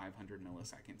than 500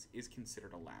 milliseconds is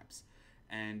considered a lapse.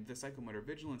 And the Psychomotor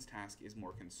Vigilance Task is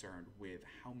more concerned with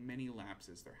how many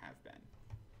lapses there have been.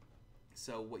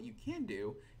 So what you can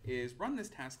do is run this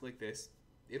task like this.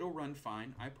 It'll run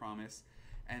fine, I promise.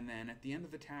 And then at the end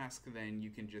of the task, then you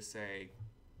can just say,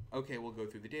 okay, we'll go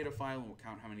through the data file and we'll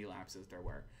count how many lapses there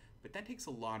were. But that takes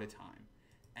a lot of time.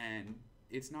 And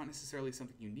it's not necessarily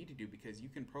something you need to do because you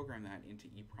can program that into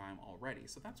ePrime already.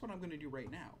 So that's what I'm going to do right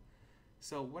now.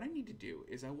 So what I need to do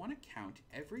is I want to count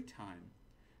every time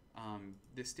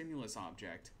the stimulus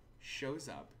object shows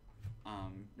up,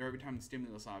 or every time the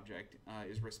stimulus object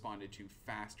is responded to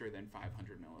faster than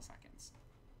 500 milliseconds.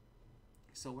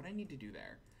 So what I need to do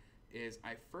there is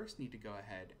I first need to go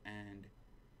ahead and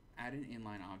add an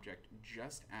inline object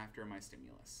just after my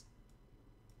stimulus.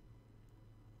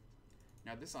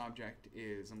 Now this object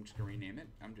is, I'm just going to rename it,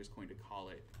 I'm just going to call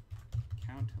it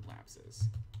count lapses.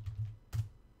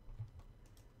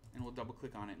 And we'll double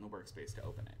click on it in the workspace to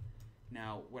open it.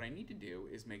 Now what I need to do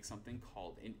is make something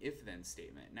called an if-then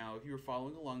statement. Now if you were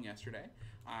following along yesterday,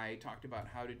 I talked about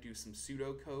how to do some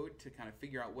pseudocode to kind of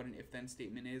figure out what an if-then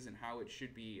statement is and how it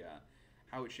should be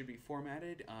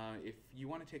formatted. If you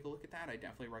want to take a look at that, I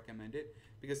definitely recommend it,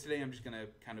 because today I'm just going to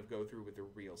kind of go through with the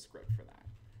real script for that.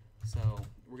 So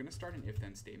we're going to start an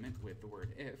if-then statement with the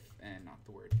word if and not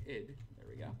the word id. There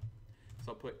we go.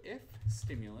 So I'll put if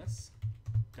stimulus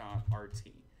dot rt.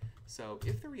 So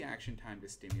if the reaction time to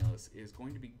stimulus is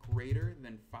going to be greater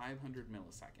than 500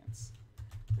 milliseconds,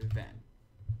 then,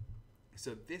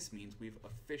 so this means we've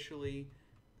officially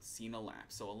seen a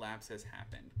lapse. So a lapse has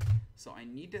happened. So I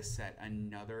need to set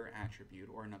another attribute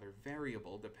or another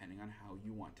variable depending on how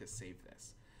you want to save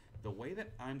this. The way that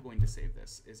I'm going to save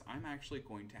this is I'm actually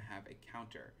going to have a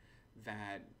counter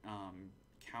that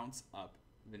counts up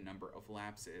the number of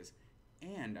lapses,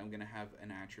 and I'm going to have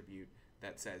an attribute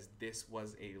that says this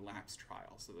was a lapse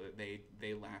trial, so that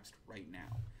they lapsed right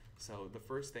now. So the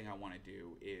first thing I want to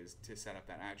do is to set up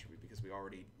that attribute, because we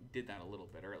already did that a little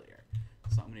bit earlier.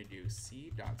 So I'm going to do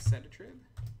c.setAttrib,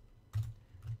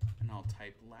 and I'll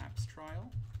type lapse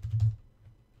trial.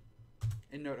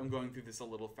 And note, I'm going through this a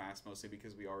little fast, mostly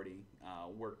because we already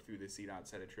worked through the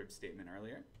c.setAttrib statement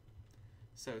earlier.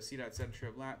 So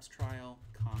c.setAttrib lapse trial,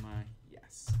 comma,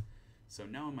 yes. So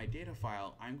now in my data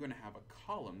file, I'm going to have a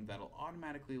column that'll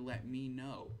automatically let me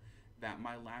know that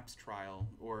my lapse trial,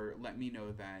 or let me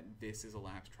know that this is a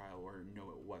lapse trial, or no,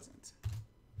 it wasn't.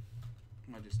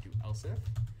 I'll just do else if.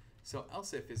 So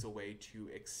else if is a way to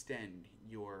extend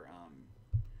your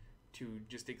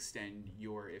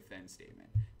if then statement.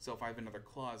 So if I have another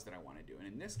clause that I want to do, and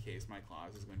in this case my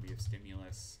clause is going to be if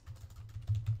stimulus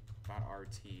dot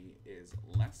rt is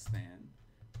less than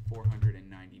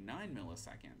 499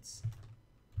 milliseconds,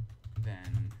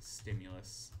 then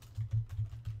stimulus,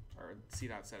 or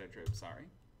c.setAttrib, sorry,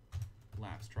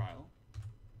 lapse trial.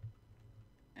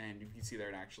 And you can see there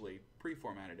it actually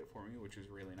pre-formatted it for me, which is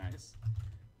really nice,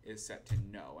 is set to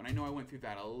no. And I know I went through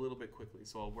that a little bit quickly,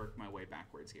 so I'll work my way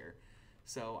backwards here.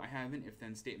 So I have an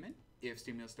if-then statement. If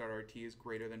stimulus.rt is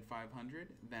greater than 500,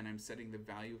 then I'm setting the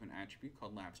value of an attribute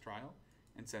called lapse trial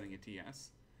and setting it to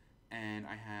yes. And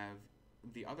I have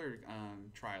the other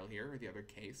trial here, or the other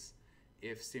case.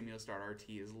 If stimulus.rt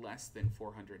is less than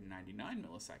 499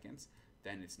 milliseconds,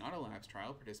 then it's not a lapse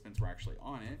trial. Participants were actually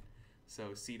on it.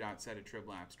 So c.setAttrib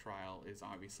lapse trial is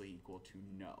obviously equal to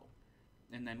no.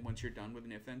 And then once you're done with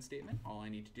an if-then statement, all I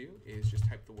need to do is just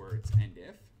type the words end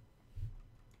if,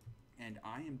 and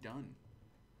I am done.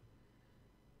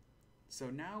 So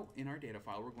now in our data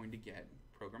file, we're going to get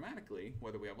programmatically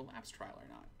whether we have a lapse trial or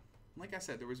not. Like I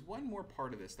said, there was one more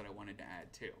part of this that I wanted to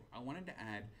add too. I wanted to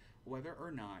add whether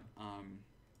or not, I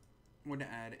wanted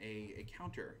to add a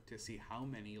counter to see how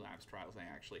many lapse trials I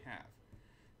actually have.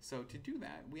 So to do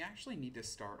that, we actually need to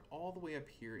start all the way up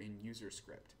here in user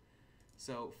script.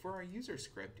 So for our user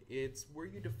script, it's where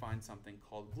you define something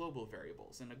called global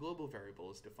variables. And a global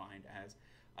variable is defined as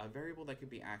a variable that can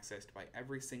be accessed by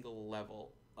every single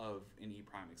level of an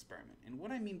ePrime experiment. And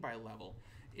what I mean by level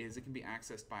is it can be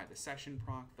accessed by the session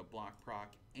proc, the block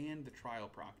proc, and the trial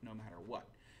proc, no matter what.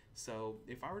 So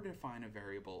if I were to define a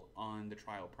variable on the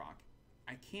trial proc,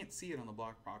 I can't see it on the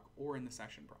block proc or in the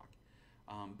session proc.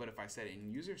 But if I set it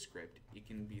in user script, it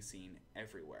can be seen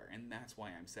everywhere, and that's why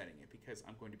I'm setting it, because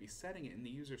I'm going to be setting it in the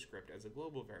user script as a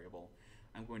global variable.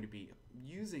 I'm going to be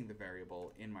using the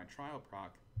variable in my trial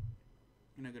proc,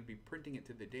 and I'm going to be printing it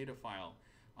to the data file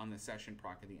on the session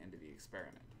proc at the end of the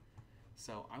experiment.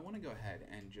 So I want to go ahead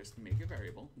and just make a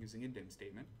variable using a dim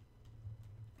statement.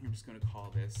 I'm just going to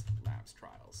call this lapse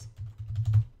trials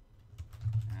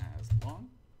as long.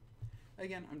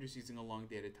 Again, I'm just using a long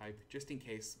data type just in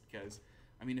case, because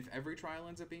I mean, if every trial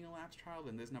ends up being a lapse trial,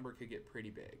 then this number could get pretty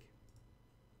big.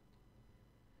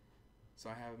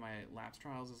 So I have my lapse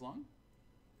trials as long.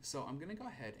 So I'm going to go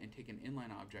ahead and take an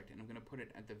inline object, and I'm going to put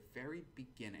it at the very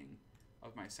beginning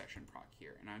of my session proc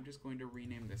here, and I'm just going to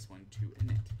rename this one to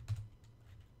init.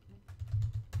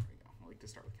 There we go. I like to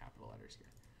start with capital letters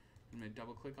here. I'm going to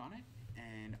double click on it,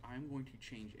 and I'm going to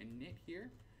change init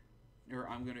here, or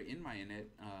I'm going to, in my init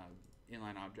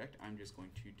inline object, I'm just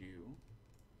going to do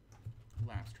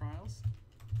lapse trials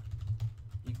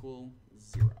equal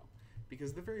 0, because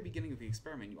at the very beginning of the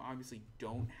experiment, you obviously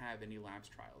don't have any lapse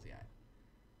trials yet.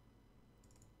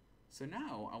 So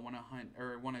now I want to hunt,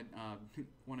 or want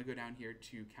to go down here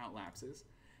to count lapses,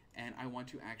 and I want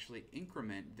to actually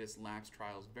increment this lapse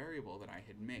trials variable that I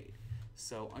had made.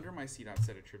 So under my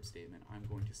c.setAttrib statement, I'm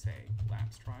going to say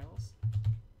lapse trials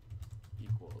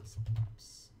equals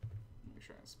lapse. Make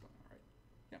sure I spell that right.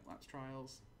 Yep, lapse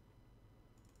trials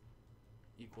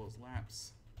equals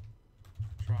lapse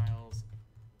trials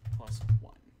plus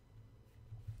 1.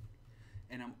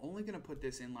 And I'm only going to put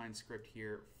this inline script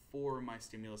here for my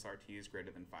stimulus RT is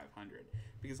greater than 500,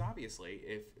 because obviously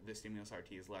if the stimulus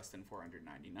RT is less than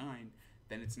 499,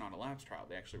 then it's not a lapse trial.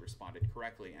 They actually responded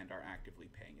correctly and are actively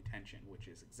paying attention, which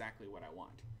is exactly what I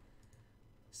want.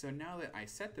 So now that I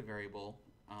set the variable,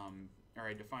 or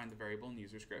I define the variable in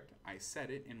user script, I set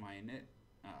it in my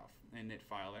init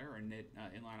file there, or init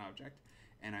inline object,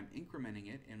 and I'm incrementing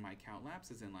it in my count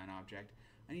lapses inline object,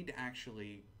 I need to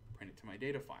actually print it to my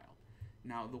data file.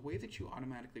 Now, the way that you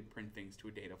automatically print things to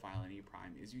a data file in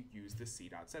ePrime is you use the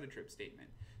c.setAttrib statement.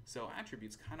 So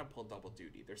attributes kind of pull double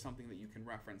duty. There's something that you can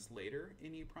reference later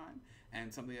in ePrime,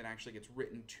 and something that actually gets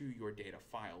written to your data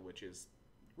file, which is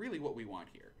really what we want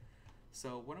here.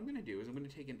 So what I'm going to do is I'm going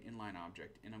to take an inline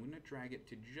object, and I'm going to drag it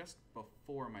to just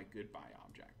before my goodbye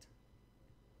object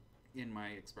in my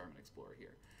Experiment Explorer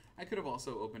here. I could have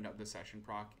also opened up the session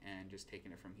proc and just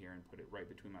taken it from here and put it right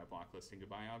between my block list and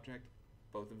goodbye object.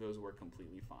 Both of those work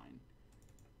completely fine.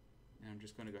 And I'm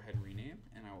just going to go ahead and rename,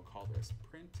 and I will call this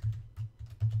print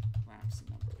lapse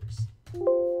numbers. I'm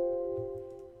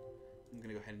going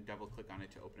to go ahead and double click on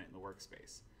it to open it in the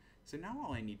workspace. So now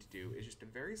all I need to do is just a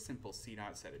very simple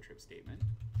c.setAttrib statement,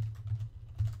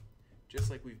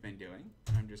 just like we've been doing.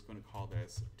 And I'm just going to call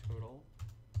this total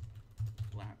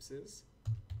lapses.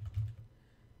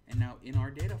 And now in our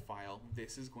data file,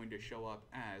 this is going to show up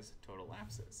as total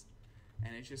lapses.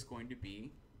 And it's just going to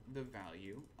be the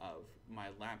value of my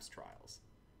lapse trials.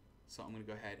 So I'm going to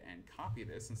go ahead and copy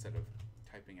this instead of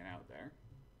typing it out there.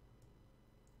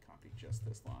 Copy just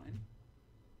this line.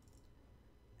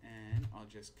 And I'll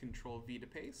just Control V to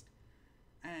paste.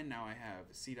 And now I have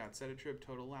c.setAttrib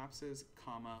total lapses,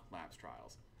 comma, lapse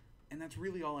trials. And that's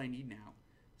really all I need now.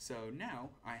 So now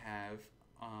I have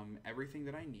everything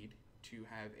that I need to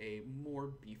have a more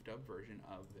beefed up version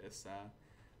of this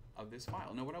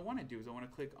file. Now what I want to do is I want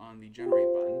to click on the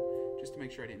generate button just to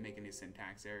make sure I didn't make any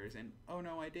syntax errors, and oh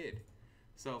no, I did.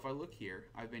 So if I look here,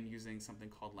 I've been using something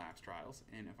called lapse trials,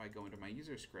 and if I go into my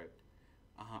user script,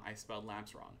 I spelled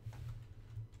lapse wrong.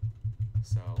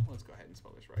 So let's go ahead and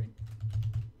spell this right.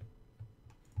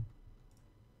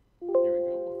 There we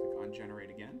go. We'll click on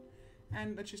generate again,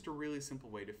 and that's just a really simple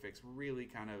way to fix really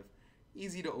kind of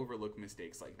easy to overlook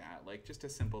mistakes like that, like just a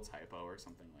simple typo or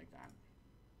something like that.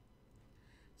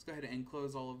 Let's go ahead and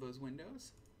close all of those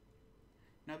windows.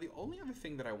 Now the only other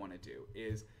thing that I want to do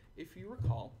is, if you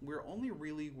recall, we're only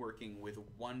really working with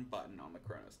one button on the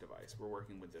Chronos device. We're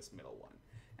working with this middle one.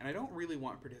 And I don't really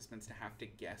want participants to have to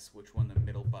guess which one the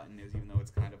middle button is, even though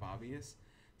it's kind of obvious.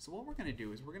 So what we're going to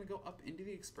do is we're going to go up into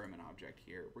the experiment object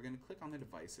here. We're going to click on the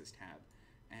devices tab,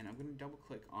 and I'm going to double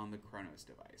click on the Chronos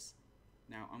device.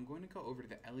 Now I'm going to go over to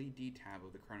the LED tab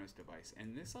of the Chronos device,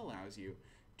 and this allows you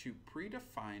to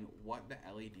predefine what the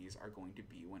LEDs are going to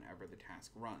be whenever the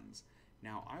task runs.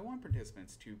 Now I want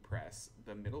participants to press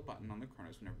the middle button on the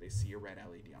Chronos whenever they see a red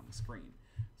LED on the screen.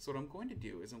 So what I'm going to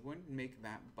do is I'm going to make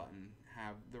that button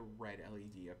have the red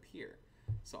LED appear.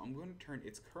 So I'm going to turn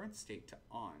its current state to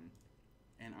on,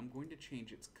 and I'm going to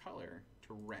change its color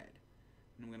to red.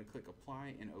 and I'm going to click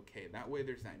apply and OK. That way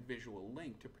there's that visual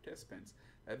link to participants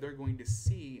that they're going to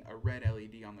see a red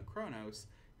LED on the Chronos,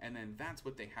 and then that's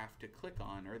what they have to click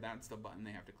on, or that's the button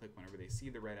they have to click whenever they see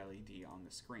the red LED on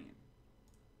the screen.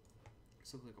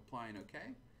 So click apply and OK.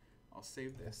 I'll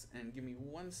save this, and give me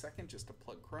 1 second just to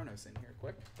plug Chronos in here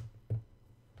quick.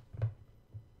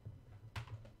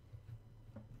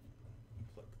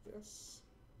 Plug this.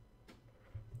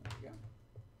 There we go.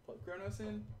 Plug Chronos in,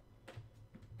 and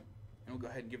we'll go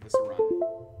ahead and give this a run.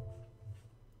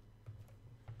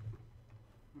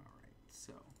 Alright,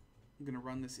 so I'm going to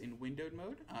run this in windowed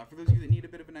mode. For those of you that need a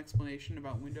bit of an explanation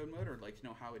about windowed mode, or like to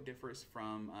know how it differs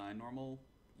from normal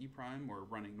ePrime or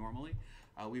running normally,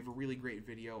 we have a really great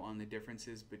video on the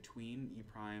differences between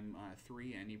ePrime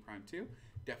 3 and ePrime 2.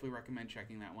 Definitely recommend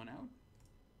checking that one out.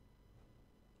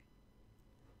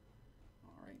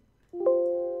 Alright.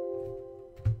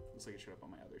 Looks like it showed up on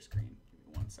my other screen.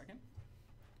 Give me 1 second.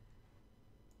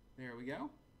 There we go.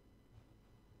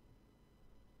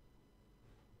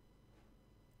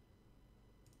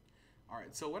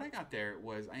 Alright, so what I got there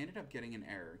was I ended up getting an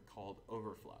error called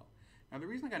overflow. Now the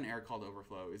reason I got an error called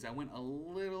overflow is I went a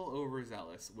little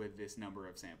overzealous with this number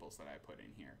of samples that I put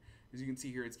in here. As you can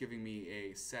see here, it's giving me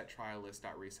a set trial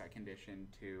list.reset condition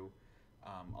to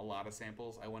a lot of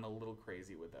samples. I went a little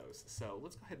crazy with those. So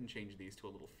let's go ahead and change these to a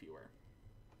little fewer.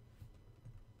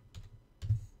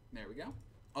 There we go.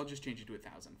 I'll just change it to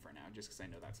 1,000 for now, just because I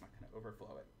know that's not going to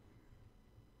overflow it.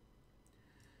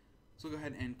 So we'll go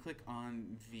ahead and click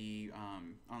on the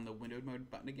windowed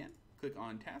mode button again. Click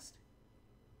on test.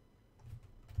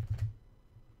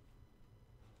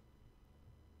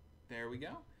 There we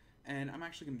go. And I'm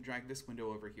actually going to drag this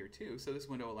window over here too. So this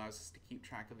window allows us to keep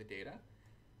track of the data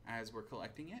as we're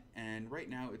collecting it. And right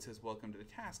now it says welcome to the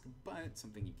task, but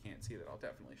something you can't see that I'll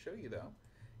definitely show you though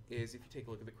is if you take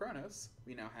a look at the Chronos,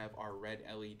 we now have our red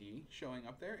LED showing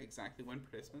up there exactly when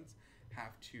participants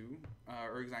have to,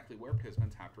 or exactly where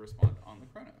participants have to respond on the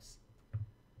Chronos.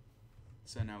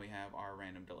 So now we have our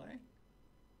random delay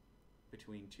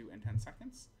between 2 and 10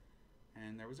 seconds,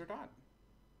 and there was our dot.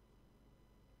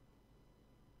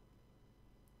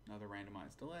 Another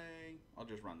randomized delay. I'll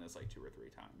just run this like 2 or 3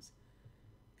 times.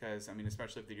 Because, I mean,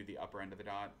 especially if they do the upper end of the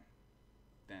dot,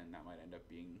 then that might end up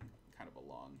being kind of a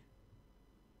long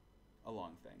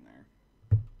thing there.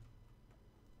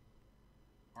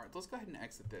 Alright, let's go ahead and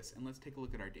exit this, and let's take a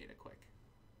look at our data quick.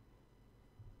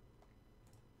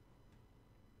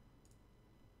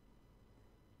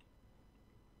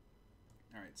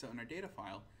 Alright, so in our data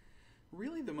file,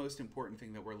 really the most important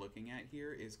thing that we're looking at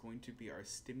here is going to be our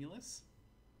stimulus.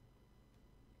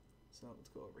 So let's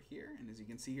go over here, and as you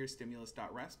can see here,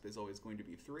 stimulus.resp is always going to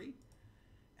be 3.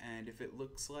 And if it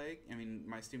looks like, I mean,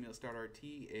 my stimulus.rt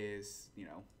is, you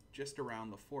know, just around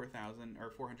the 4,000 or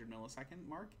 400 millisecond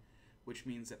mark, which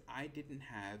means that I didn't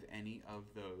have any of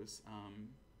those,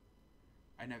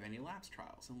 I didn't have any lapse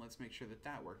trials, and let's make sure that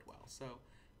that worked well. So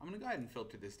I'm going to go ahead and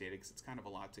filter this data because it's kind of a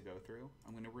lot to go through.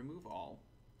 I'm going to remove all,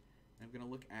 and I'm going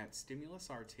to look at stimulus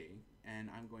RT, and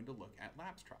I'm going to look at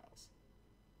lapse trials.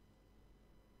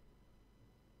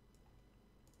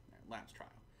 Lapse trial.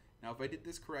 Now, if I did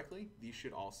this correctly, these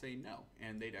should all say no,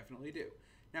 and they definitely do.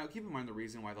 Now, keep in mind the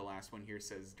reason why the last one here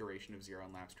says duration of 0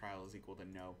 and lapse trial is equal to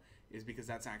no is because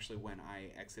that's actually when I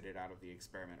exited out of the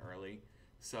experiment early.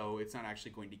 So it's not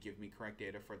actually going to give me correct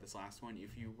data for this last one.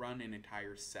 If you run an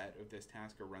entire set of this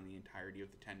task or run the entirety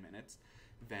of the 10 minutes,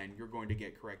 then you're going to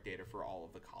get correct data for all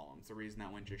of the columns. The reason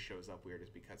that one just shows up weird is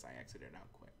because I exited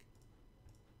out quick.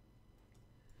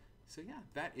 So yeah,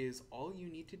 that is all you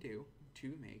need to do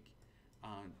to make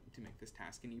this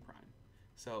task in ePrime.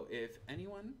 So if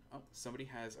anyone, somebody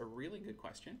has a really good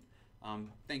question.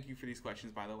 Thank you for these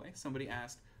questions, by the way. Somebody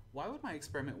asked, why would my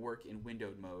experiment work in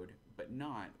windowed mode, but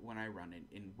not when I run it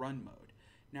in run mode?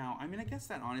 Now, I mean, I guess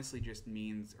that honestly just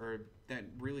means, or that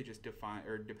really just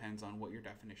depends on what your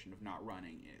definition of not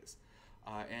running is.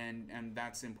 And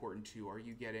that's important too. Are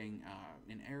you getting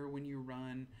an error when you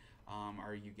run?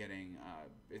 Are you getting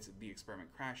the experiment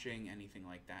crashing? Anything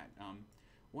like that?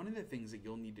 One of the things that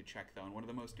you'll need to check though, and one of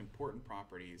the most important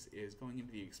properties, is going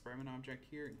into the experiment object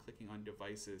here and clicking on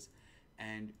devices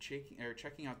and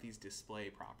checking out these display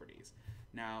properties.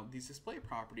 Now, these display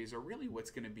properties are really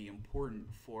what's going to be important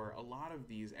for a lot of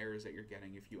these errors that you're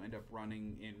getting if you end up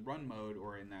running in run mode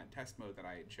or in that test mode that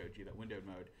I had showed you, that windowed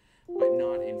mode, but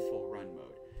not in full run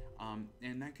mode.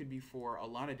 And that could be for a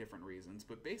lot of different reasons,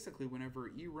 but basically whenever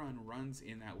eRun runs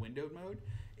in that windowed mode,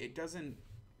 it doesn't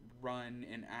run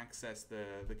and access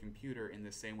the computer in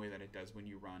the same way that it does when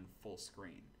you run full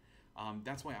screen.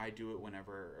 That's why I do it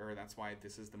whenever, or that's why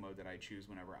this is the mode that I choose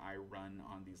whenever I run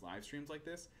on these live streams like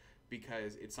this,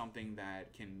 because it's something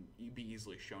that can be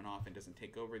easily shown off and doesn't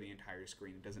take over the entire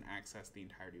screen. It doesn't access the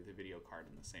entirety of the video card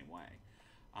in the same way.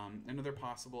 Another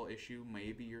possible issue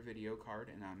may be your video card,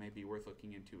 and that may be worth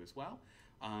looking into as well.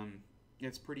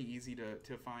 It's pretty easy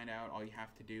to find out. All you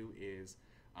have to do is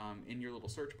in your little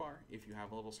search bar, if you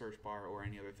have a little search bar or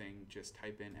any other thing, just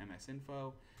type in MS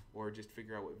Info, or just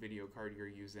figure out what video card you're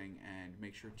using and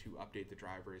make sure to update the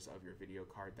drivers of your video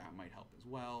card. That might help as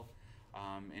well.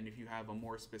 And if you have a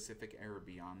more specific error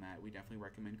beyond that, we definitely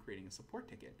recommend creating a support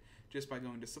ticket. Just by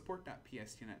going to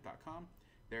support.pstnet.com,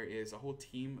 there is a whole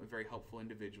team of very helpful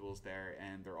individuals there,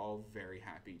 and they're all very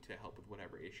happy to help with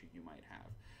whatever issue you might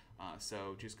have.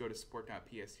 So just go to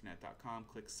support.pstnet.com,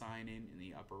 click sign in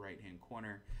the upper right hand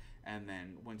corner, and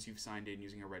then once you've signed in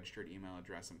using a registered email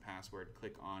address and password,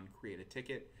 click on create a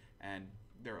ticket, and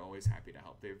they're always happy to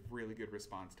help. They have really good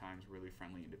response times, really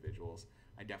friendly individuals.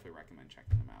 I definitely recommend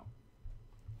checking them out.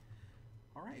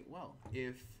 All right, well,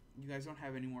 if you guys don't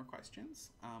have any more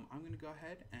questions, I'm going to go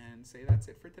ahead and say that's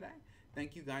it for today.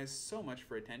 Thank you guys so much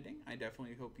for attending. I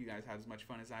definitely hope you guys had as much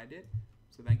fun as I did.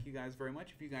 So thank you guys very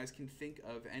much. If you guys can think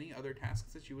of any other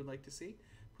tasks that you would like to see,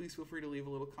 please feel free to leave a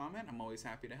little comment. I'm always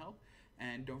happy to help.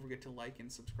 And don't forget to like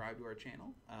and subscribe to our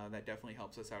channel. That definitely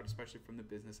helps us out, especially from the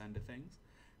business end of things.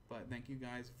 But thank you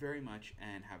guys very much,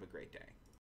 and have a great day.